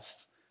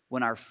itself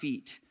when our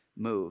feet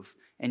move.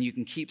 And you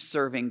can keep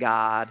serving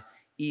God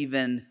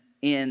even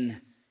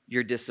in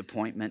your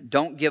disappointment.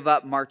 Don't give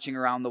up marching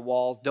around the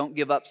walls. Don't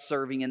give up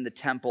serving in the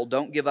temple.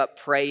 Don't give up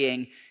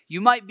praying. You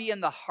might be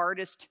in the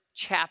hardest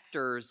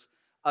chapters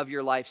of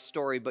your life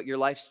story, but your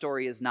life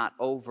story is not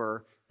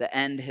over. The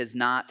end has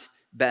not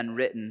been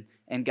written.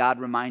 And God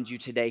reminds you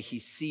today, He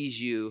sees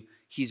you,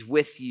 He's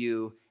with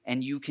you,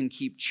 and you can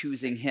keep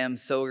choosing Him.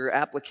 So your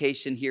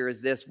application here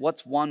is this: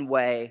 what's one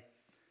way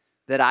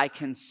that I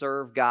can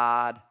serve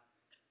God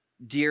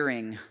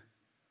during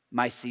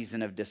my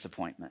season of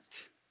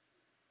disappointment?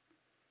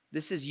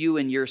 This is you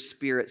and your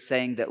spirit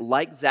saying that,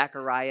 like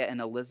Zechariah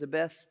and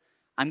Elizabeth,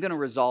 I'm going to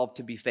resolve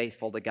to be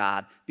faithful to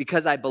God.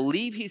 Because I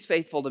believe He's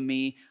faithful to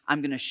me,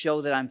 I'm going to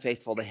show that I'm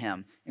faithful to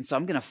Him. And so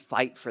I'm going to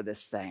fight for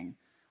this thing.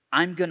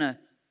 I'm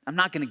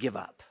not going to give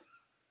up.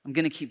 I'm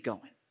going to keep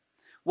going.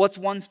 What's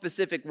one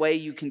specific way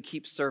you can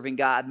keep serving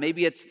God?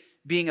 Maybe it's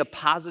being a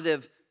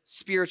positive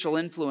spiritual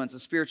influence, a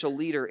spiritual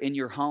leader in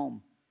your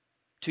home,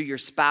 to your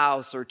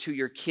spouse or to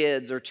your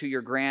kids or to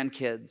your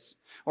grandkids.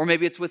 Or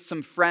maybe it's with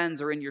some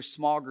friends or in your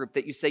small group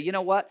that you say, you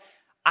know what?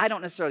 I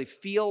don't necessarily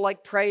feel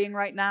like praying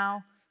right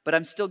now, but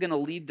I'm still going to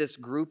lead this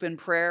group in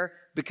prayer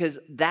because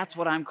that's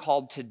what I'm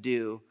called to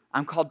do.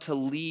 I'm called to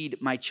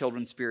lead my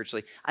children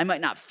spiritually. I might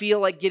not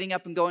feel like getting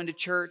up and going to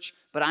church,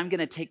 but I'm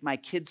going to take my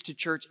kids to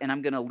church and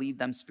I'm going to lead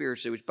them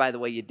spiritually, which, by the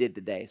way, you did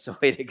today, so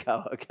way to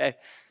go, okay?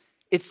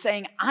 It's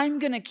saying I'm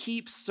going to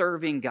keep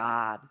serving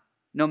God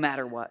no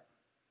matter what.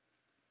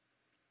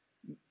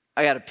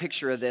 I got a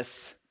picture of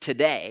this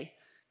today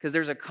because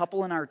there's a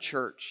couple in our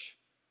church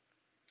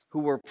who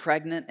were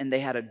pregnant and they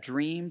had a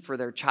dream for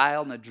their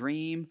child and a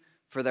dream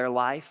for their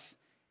life.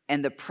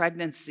 And the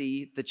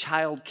pregnancy, the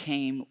child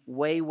came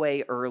way,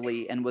 way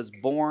early and was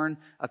born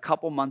a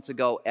couple months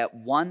ago at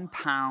 1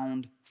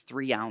 pound,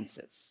 3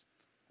 ounces.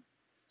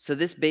 So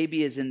this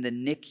baby is in the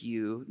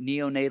NICU,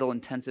 neonatal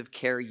intensive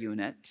care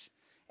unit.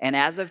 And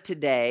as of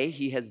today,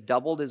 he has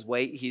doubled his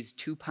weight. He's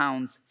 2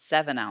 pounds,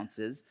 7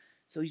 ounces.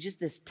 So he's just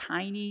this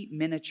tiny,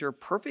 miniature,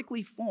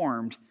 perfectly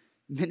formed,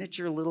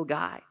 miniature little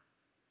guy.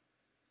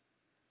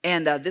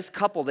 And this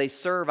couple, they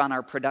serve on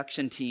our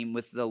production team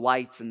with the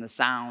lights and the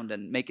sound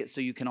and make it so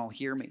you can all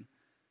hear me.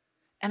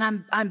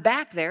 And I'm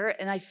back there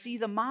and I see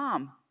the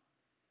mom.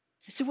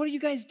 I said, "What are you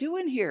guys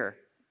doing here?"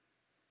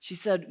 She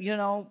said,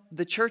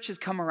 "The church has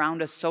come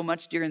around us so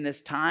much during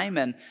this time,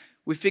 and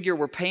we figure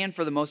we're paying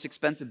for the most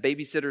expensive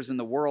babysitters in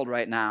the world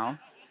right now.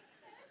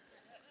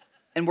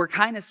 And we're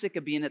kind of sick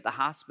of being at the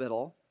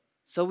hospital,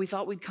 so we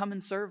thought we'd come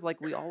and serve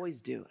like we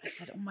always do." I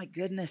said, "Oh my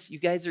goodness, you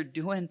guys you're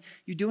doing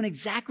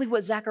exactly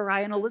what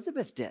Zechariah and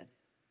Elizabeth did.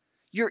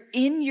 You're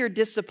in your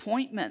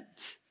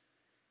disappointment,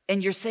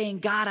 and you're saying,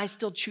 'God, I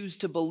still choose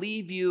to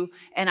believe you,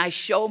 and I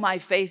show my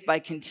faith by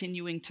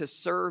continuing to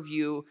serve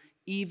you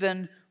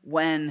even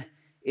when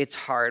it's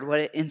hard.'" What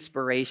an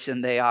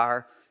inspiration they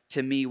are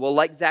to me. Well,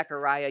 like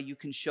Zechariah, you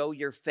can show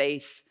your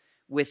faith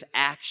with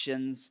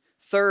actions.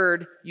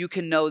 Third, you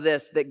can know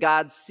this, that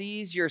God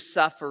sees your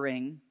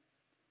suffering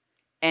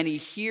and he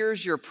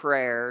hears your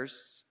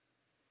prayers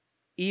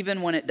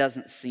even when it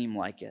doesn't seem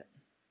like it.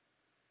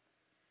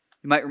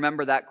 You might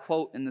remember that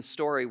quote in the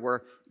story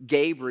where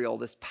Gabriel,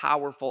 this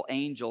powerful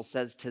angel,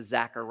 says to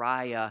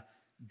Zechariah,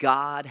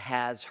 "God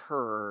has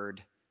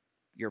heard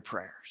your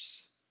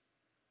prayers."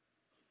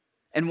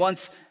 And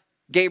once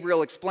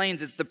Gabriel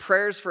explains it's the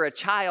prayers for a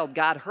child,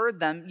 God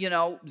heard them,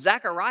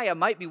 Zechariah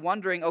might be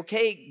wondering,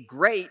 okay,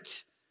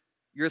 great,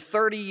 you're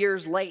 30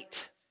 years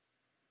late.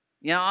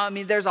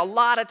 There's a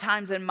lot of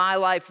times in my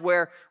life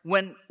where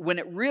when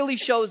it really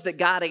shows that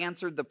God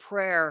answered the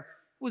prayer,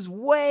 it was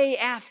way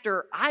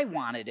after I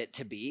wanted it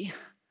to be.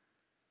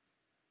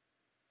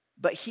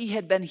 But he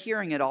had been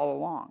hearing it all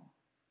along.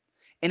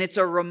 And it's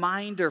a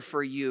reminder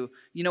for you.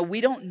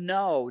 We don't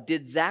know.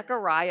 Did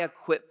Zechariah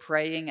quit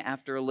praying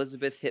after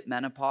Elizabeth hit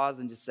menopause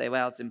and just say,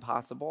 well, it's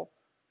impossible?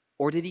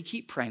 Or did he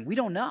keep praying? We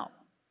don't know.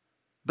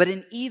 But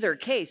in either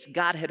case,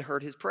 God had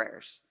heard his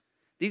prayers.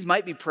 These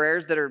might be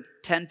prayers that are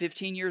 10,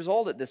 15 years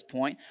old at this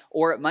point,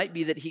 or it might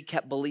be that he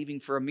kept believing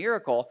for a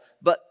miracle.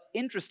 But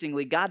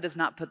interestingly, God does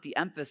not put the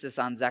emphasis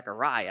on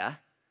Zechariah.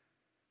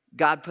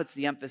 God puts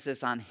the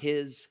emphasis on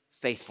his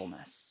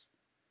faithfulness.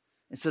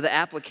 And so the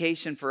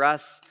application for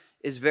us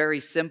is very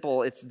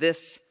simple. It's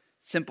this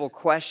simple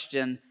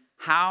question: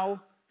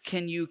 how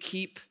can you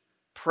keep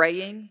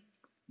praying?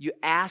 You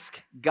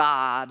ask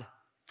God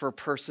for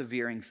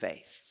persevering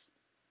faith.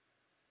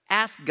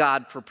 Ask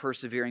God for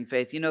persevering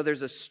faith.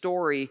 There's a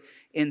story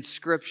in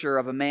Scripture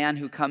of a man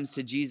who comes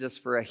to Jesus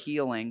for a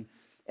healing,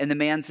 and the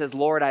man says,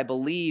 "Lord, I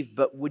believe,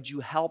 but would you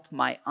help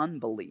my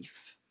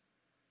unbelief?"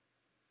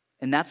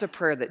 And that's a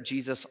prayer that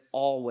Jesus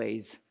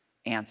always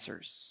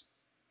answers.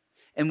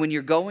 And when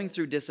you're going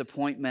through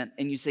disappointment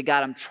and you say,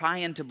 "God, I'm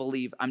trying to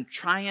believe, I'm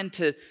trying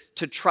to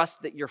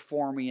trust that you're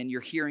for me and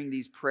you're hearing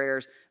these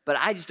prayers, but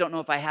I just don't know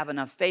if I have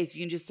enough faith,"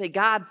 you can just say,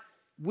 "God,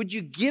 would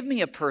you give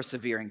me a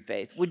persevering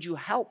faith? Would you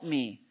help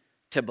me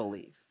to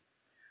believe?"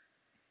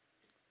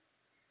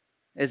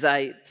 As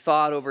I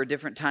thought over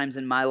different times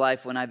in my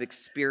life when I've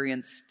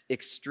experienced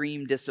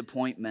extreme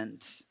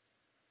disappointment,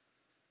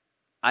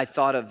 I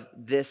thought of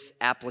this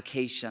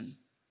application.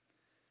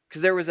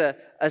 Because there was a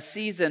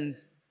season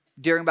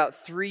during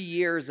about 3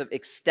 years of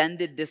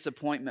extended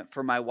disappointment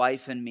for my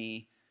wife and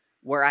me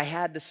where I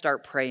had to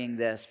start praying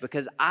this,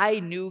 because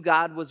I knew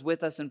God was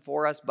with us and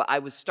for us, but I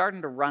was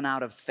starting to run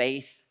out of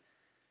faith.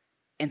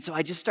 And so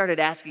I just started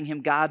asking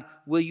him, "God,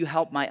 will you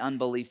help my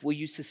unbelief? Will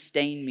you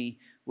sustain me?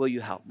 Will you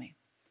help me?"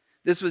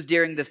 This was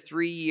during the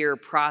 3-year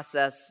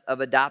process of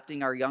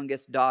adopting our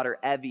youngest daughter,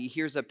 Evie.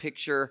 Here's a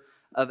picture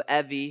of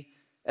Evie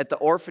at the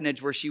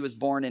orphanage where she was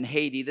born in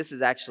Haiti. This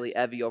is actually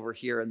Evie over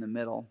here in the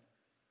middle.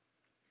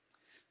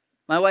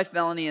 My wife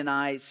Melanie and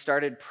I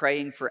started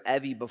praying for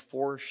Evie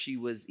before she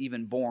was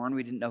even born.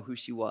 We didn't know who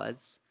she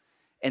was.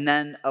 And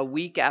then a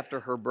week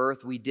after her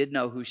birth, we did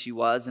know who she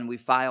was, and we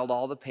filed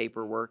all the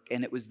paperwork,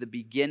 and it was the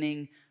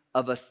beginning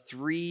of a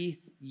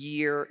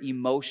 3-year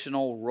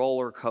emotional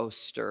roller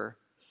coaster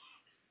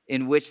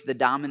in which the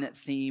dominant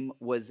theme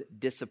was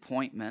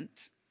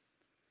disappointment,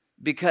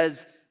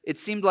 because it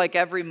seemed like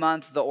every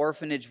month the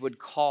orphanage would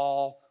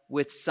call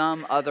with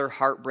some other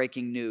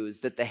heartbreaking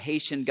news that the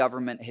Haitian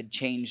government had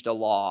changed a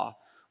law,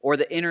 or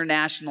the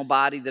international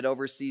body that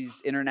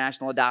oversees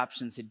international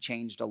adoptions had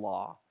changed a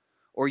law,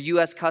 or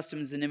U.S.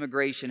 Customs and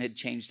Immigration had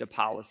changed a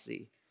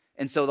policy.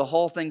 And so the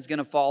whole thing's going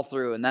to fall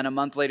through. And then a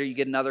month later, you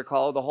get another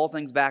call. The whole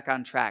thing's back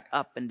on track,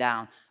 up and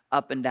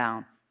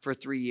down for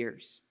 3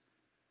 years.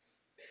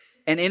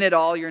 And in it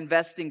all, you're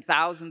investing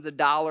thousands of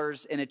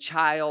dollars in a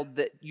child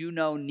that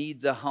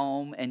needs a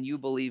home, and you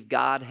believe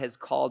God has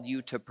called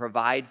you to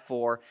provide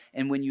for.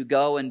 And when you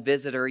go and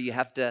visit her, you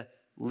have to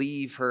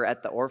leave her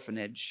at the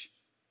orphanage.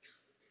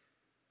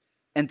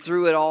 And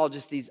through it all,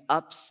 just these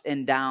ups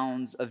and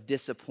downs of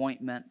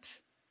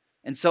disappointment.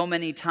 And so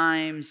many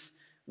times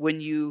when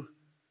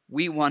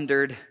we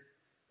wondered,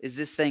 is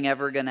this thing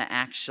ever going to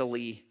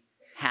actually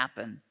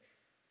happen.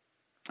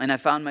 And I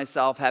found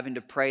myself having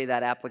to pray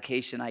that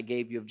application I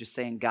gave you of just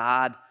saying,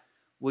 God,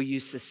 will you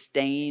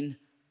sustain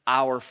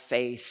our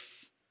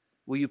faith?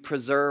 Will you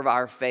preserve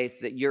our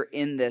faith that you're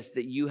in this,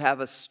 that you have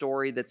a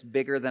story that's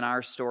bigger than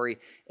our story,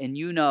 and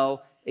you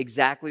know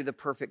exactly the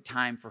perfect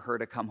time for her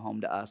to come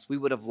home to us. We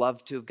would have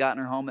loved to have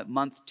gotten her home at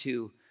month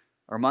 2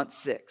 or month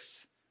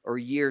 6 or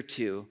year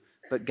 2,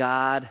 but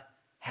God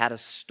had a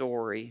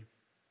story.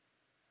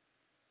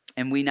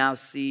 And we now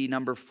see,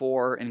 number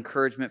 4,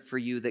 encouragement for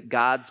you that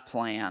God's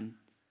plan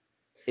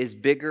is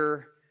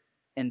bigger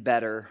and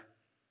better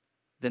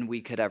than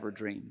we could ever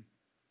dream.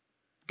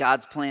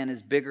 God's plan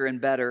is bigger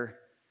and better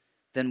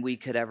than we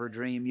could ever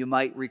dream. You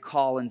might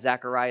recall in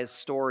Zechariah's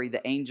story,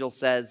 the angel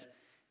says,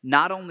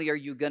 not only are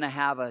you going to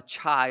have a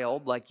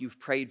child like you've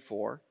prayed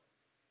for,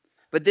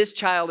 but this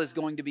child is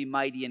going to be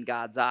mighty in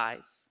God's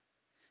eyes.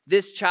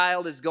 This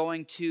child is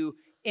going to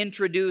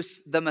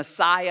introduce the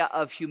Messiah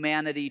of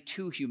humanity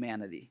to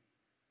humanity.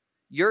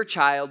 Your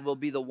child will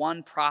be the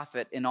one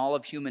prophet in all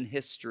of human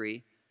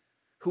history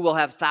who will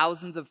have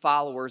thousands of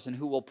followers and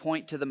who will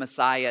point to the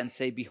Messiah and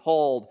say,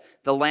 behold,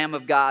 the Lamb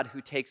of God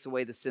who takes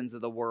away the sins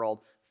of the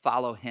world.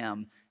 Follow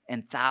him.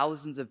 And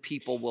thousands of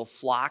people will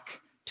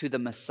flock to the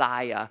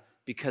Messiah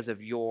because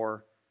of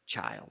your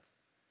child.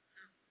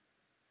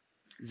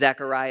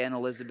 Zechariah and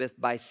Elizabeth,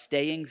 by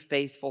staying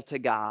faithful to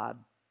God,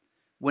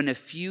 when a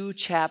few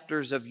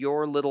chapters of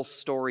your little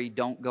story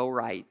don't go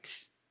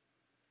right,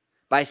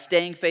 by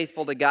staying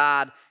faithful to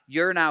God,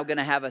 you're now going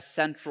to have a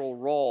central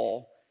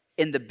role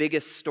in the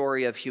biggest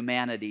story of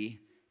humanity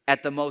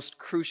at the most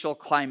crucial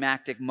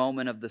climactic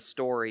moment of the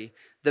story,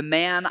 the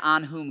man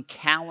on whom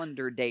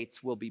calendar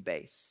dates will be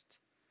based.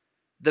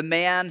 The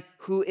man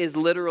who is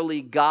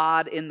literally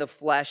God in the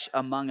flesh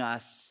among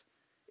us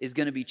is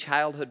going to be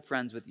childhood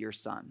friends with your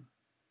son.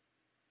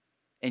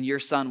 And your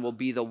son will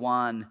be the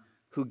one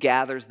who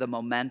gathers the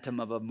momentum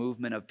of a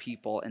movement of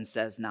people and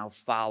says, now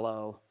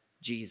follow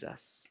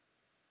Jesus.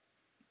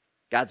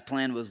 God's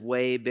plan was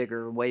way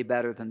bigger, way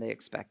better than they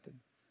expected.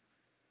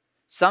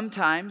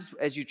 Sometimes,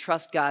 as you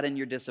trust God in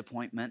your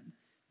disappointment,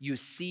 you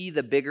see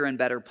the bigger and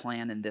better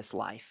plan in this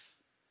life.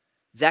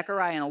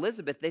 Zechariah and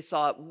Elizabeth, they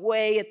saw it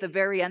way at the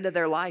very end of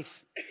their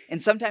life.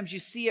 And sometimes you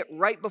see it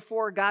right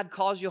before God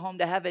calls you home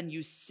to heaven.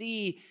 You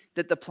see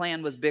that the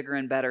plan was bigger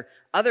and better.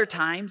 Other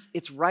times,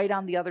 it's right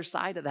on the other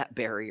side of that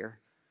barrier.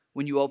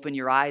 When you open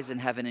your eyes in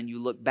heaven and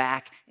you look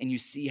back and you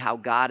see how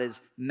God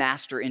is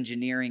master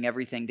engineering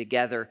everything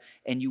together,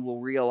 and you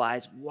will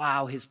realize,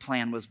 wow, his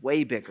plan was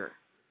way bigger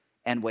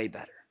and way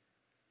better.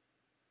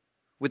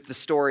 With the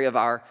story of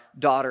our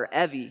daughter,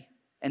 Evie,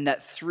 and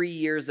that 3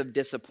 years of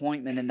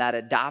disappointment in that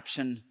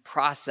adoption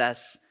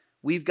process,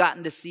 we've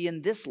gotten to see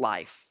in this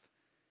life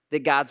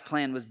that God's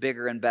plan was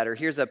bigger and better.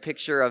 Here's a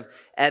picture of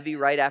Evie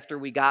right after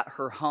we got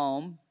her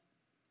home,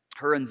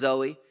 her and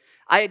Zoe.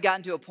 I had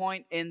gotten to a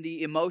point in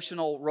the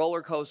emotional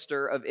roller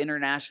coaster of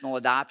international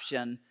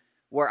adoption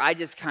where I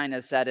just kind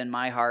of said in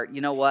my heart,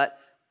 you know what?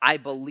 I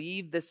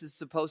believe this is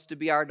supposed to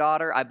be our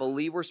daughter. I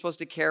believe we're supposed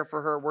to care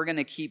for her. We're going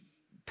to keep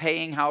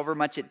paying however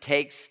much it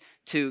takes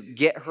to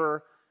get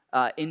her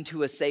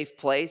into a safe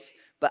place.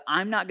 But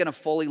I'm not going to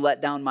fully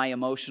let down my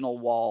emotional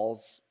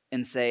walls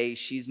and say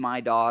she's my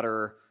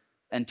daughter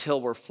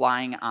until we're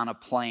flying on a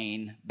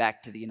plane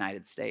back to the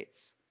United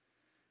States.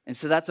 And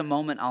so that's a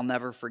moment I'll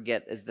never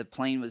forget as the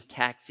plane was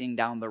taxiing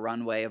down the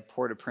runway of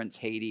Port-au-Prince,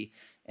 Haiti,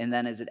 and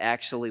then as it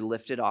actually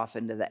lifted off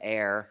into the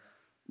air,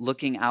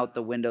 looking out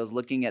the windows,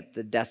 looking at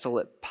the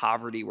desolate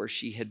poverty where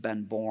she had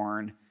been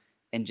born,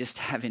 and just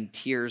having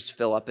tears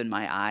fill up in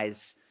my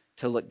eyes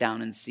to look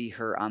down and see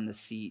her on the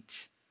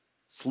seat,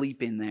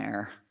 sleeping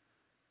there,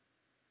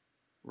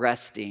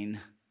 resting,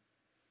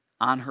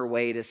 on her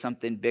way to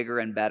something bigger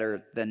and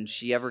better than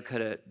she ever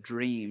could have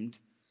dreamed.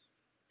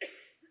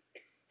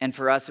 And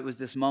for us, it was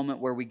this moment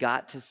where we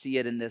got to see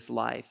it in this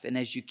life. And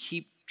as you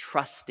keep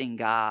trusting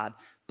God,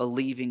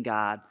 believing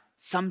God,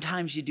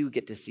 sometimes you do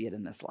get to see it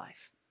in this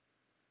life.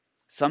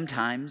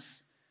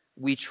 Sometimes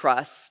we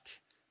trust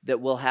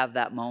that we'll have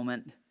that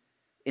moment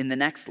in the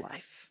next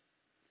life.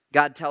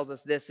 God tells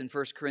us this in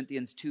 1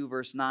 Corinthians 2,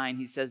 verse 9.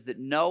 He says that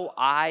no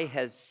eye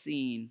has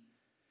seen,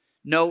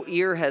 no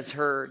ear has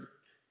heard,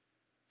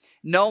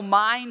 no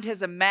mind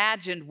has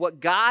imagined what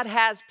God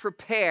has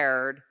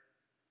prepared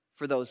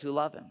for those who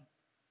love him.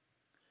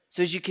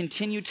 So as you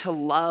continue to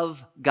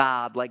love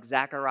God like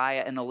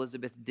Zechariah and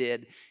Elizabeth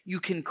did, you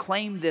can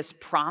claim this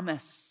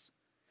promise.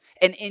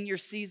 And in your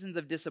seasons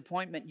of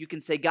disappointment, you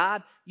can say,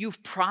 God,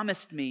 you've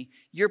promised me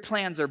your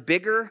plans are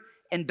bigger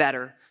and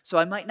better. So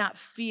I might not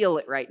feel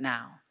it right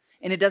now.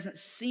 And it doesn't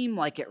seem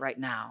like it right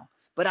now.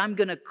 But I'm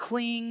going to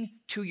cling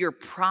to your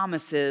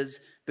promises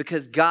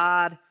because,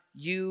 God,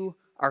 you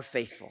are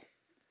faithful.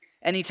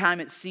 Anytime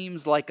it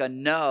seems like a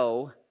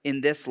no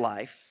in this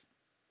life,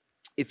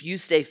 if you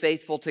stay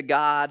faithful to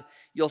God,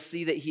 you'll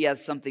see that he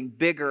has something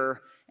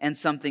bigger and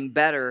something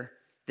better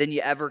than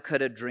you ever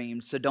could have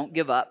dreamed. So don't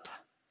give up.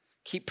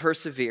 Keep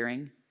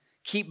persevering.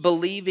 Keep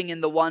believing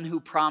in the one who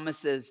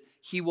promises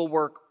he will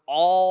work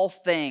all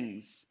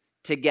things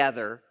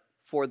together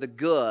for the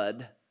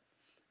good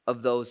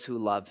of those who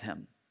love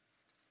him.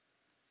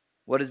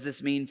 What does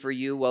this mean for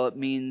you? Well, it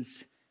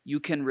means you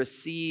can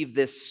receive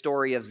this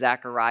story of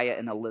Zechariah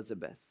and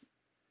Elizabeth.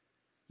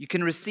 You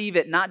can receive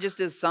it not just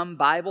as some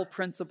Bible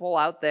principle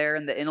out there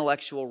in the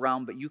intellectual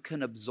realm, but you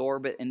can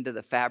absorb it into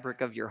the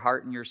fabric of your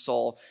heart and your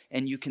soul.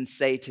 And you can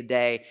say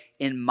today,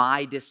 in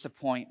my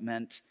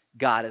disappointment,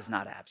 God is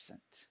not absent.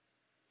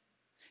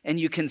 And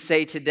you can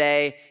say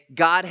today,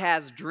 God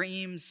has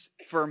dreams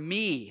for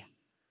me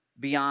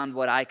beyond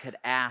what I could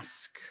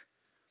ask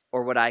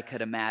or what I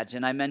could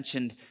imagine. I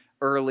mentioned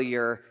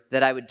earlier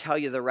that I would tell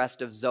you the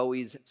rest of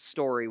Zoe's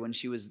story when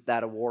she was at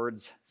that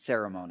awards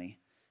ceremony.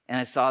 And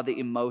I saw the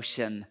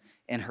emotion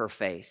in her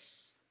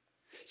face.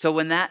 So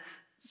when that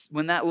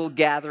little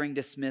gathering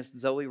dismissed,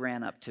 Zoe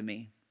ran up to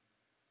me.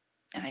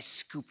 And I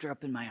scooped her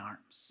up in my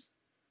arms.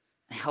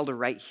 I held her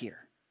right here.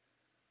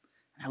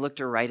 And I looked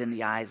her right in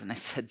the eyes and I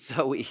said,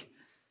 Zoe,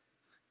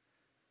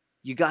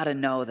 you got to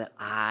know that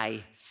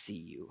I see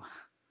you.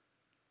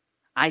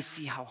 I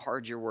see how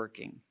hard you're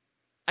working.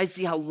 I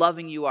see how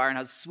loving you are and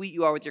how sweet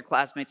you are with your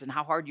classmates and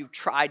how hard you've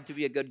tried to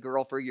be a good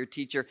girl for your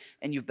teacher,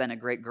 and you've been a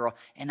great girl.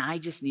 And I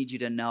just need you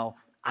to know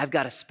I've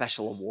got a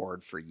special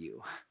award for you.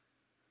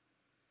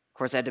 Of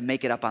course, I had to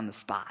make it up on the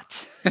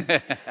spot.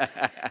 I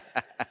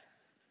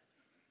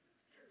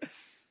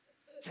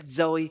said,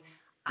 Zoe,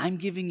 I'm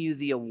giving you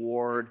the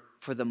award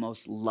for the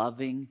most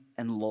loving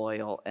and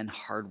loyal and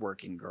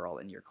hardworking girl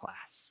in your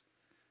class.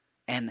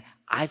 And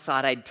I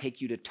thought I'd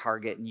take you to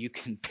Target and you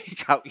can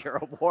pick out your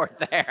award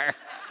there.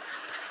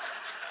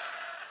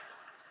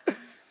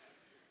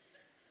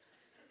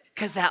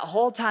 Because that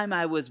whole time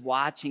I was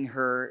watching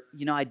her,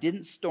 I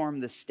didn't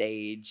storm the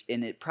stage,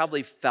 and it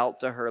probably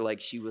felt to her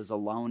like she was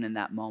alone in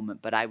that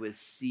moment, but I was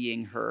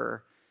seeing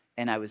her,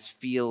 and I was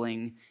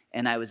feeling,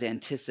 and I was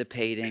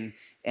anticipating,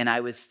 and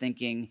I was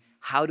thinking,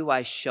 how do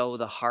I show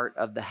the heart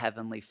of the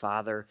Heavenly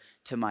Father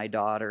to my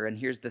daughter? And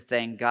here's the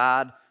thing,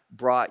 God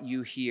brought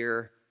you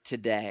here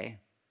today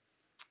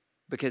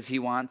because he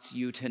wants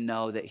you to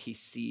know that he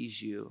sees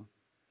you,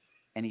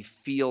 and he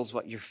feels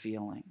what you're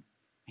feeling.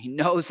 He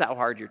knows how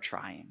hard you're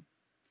trying.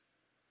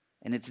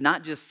 And it's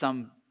not just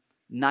some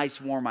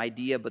nice, warm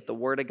idea, but the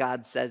Word of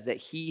God says that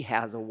he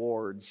has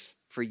awards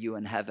for you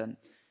in heaven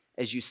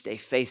as you stay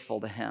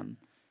faithful to him,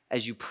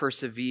 as you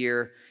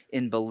persevere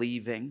in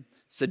believing.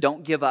 So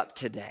don't give up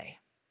today.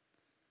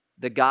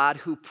 The God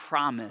who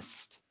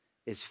promised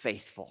is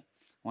faithful.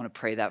 I want to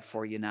pray that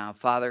for you now.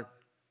 Father,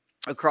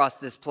 across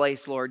this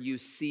place, Lord, you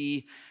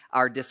see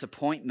our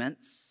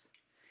disappointments.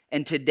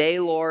 And today,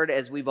 Lord,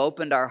 as we've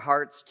opened our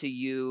hearts to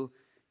you,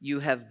 you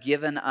have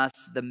given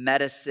us the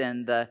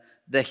medicine,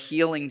 the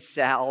healing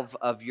salve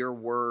of your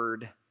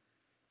word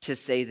to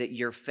say that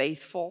you're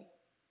faithful,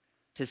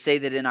 to say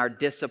that in our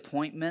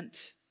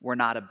disappointment, we're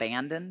not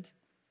abandoned,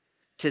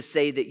 to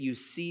say that you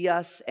see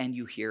us and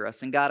you hear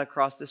us. And God,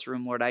 across this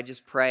room, Lord, I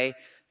just pray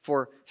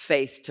for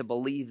faith to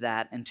believe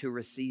that and to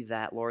receive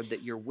that, Lord,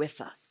 that you're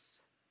with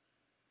us,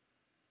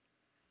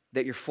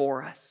 that you're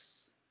for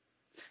us.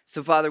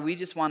 So, Father, we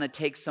just want to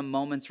take some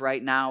moments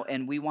right now,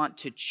 and we want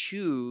to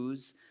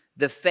choose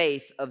the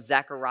faith of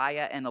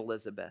Zechariah and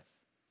Elizabeth.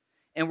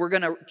 And we're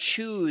going to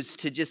choose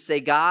to just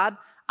say, God,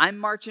 I'm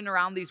marching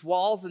around these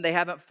walls and they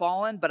haven't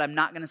fallen, but I'm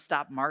not going to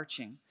stop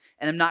marching.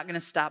 And I'm not going to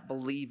stop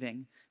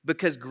believing,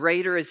 because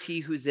greater is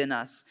he who's in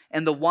us.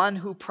 And the one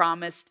who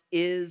promised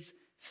is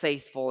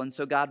faithful. And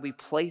so, God, we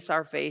place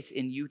our faith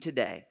in you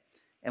today.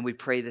 And we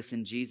pray this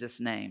in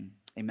Jesus' name.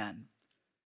 Amen.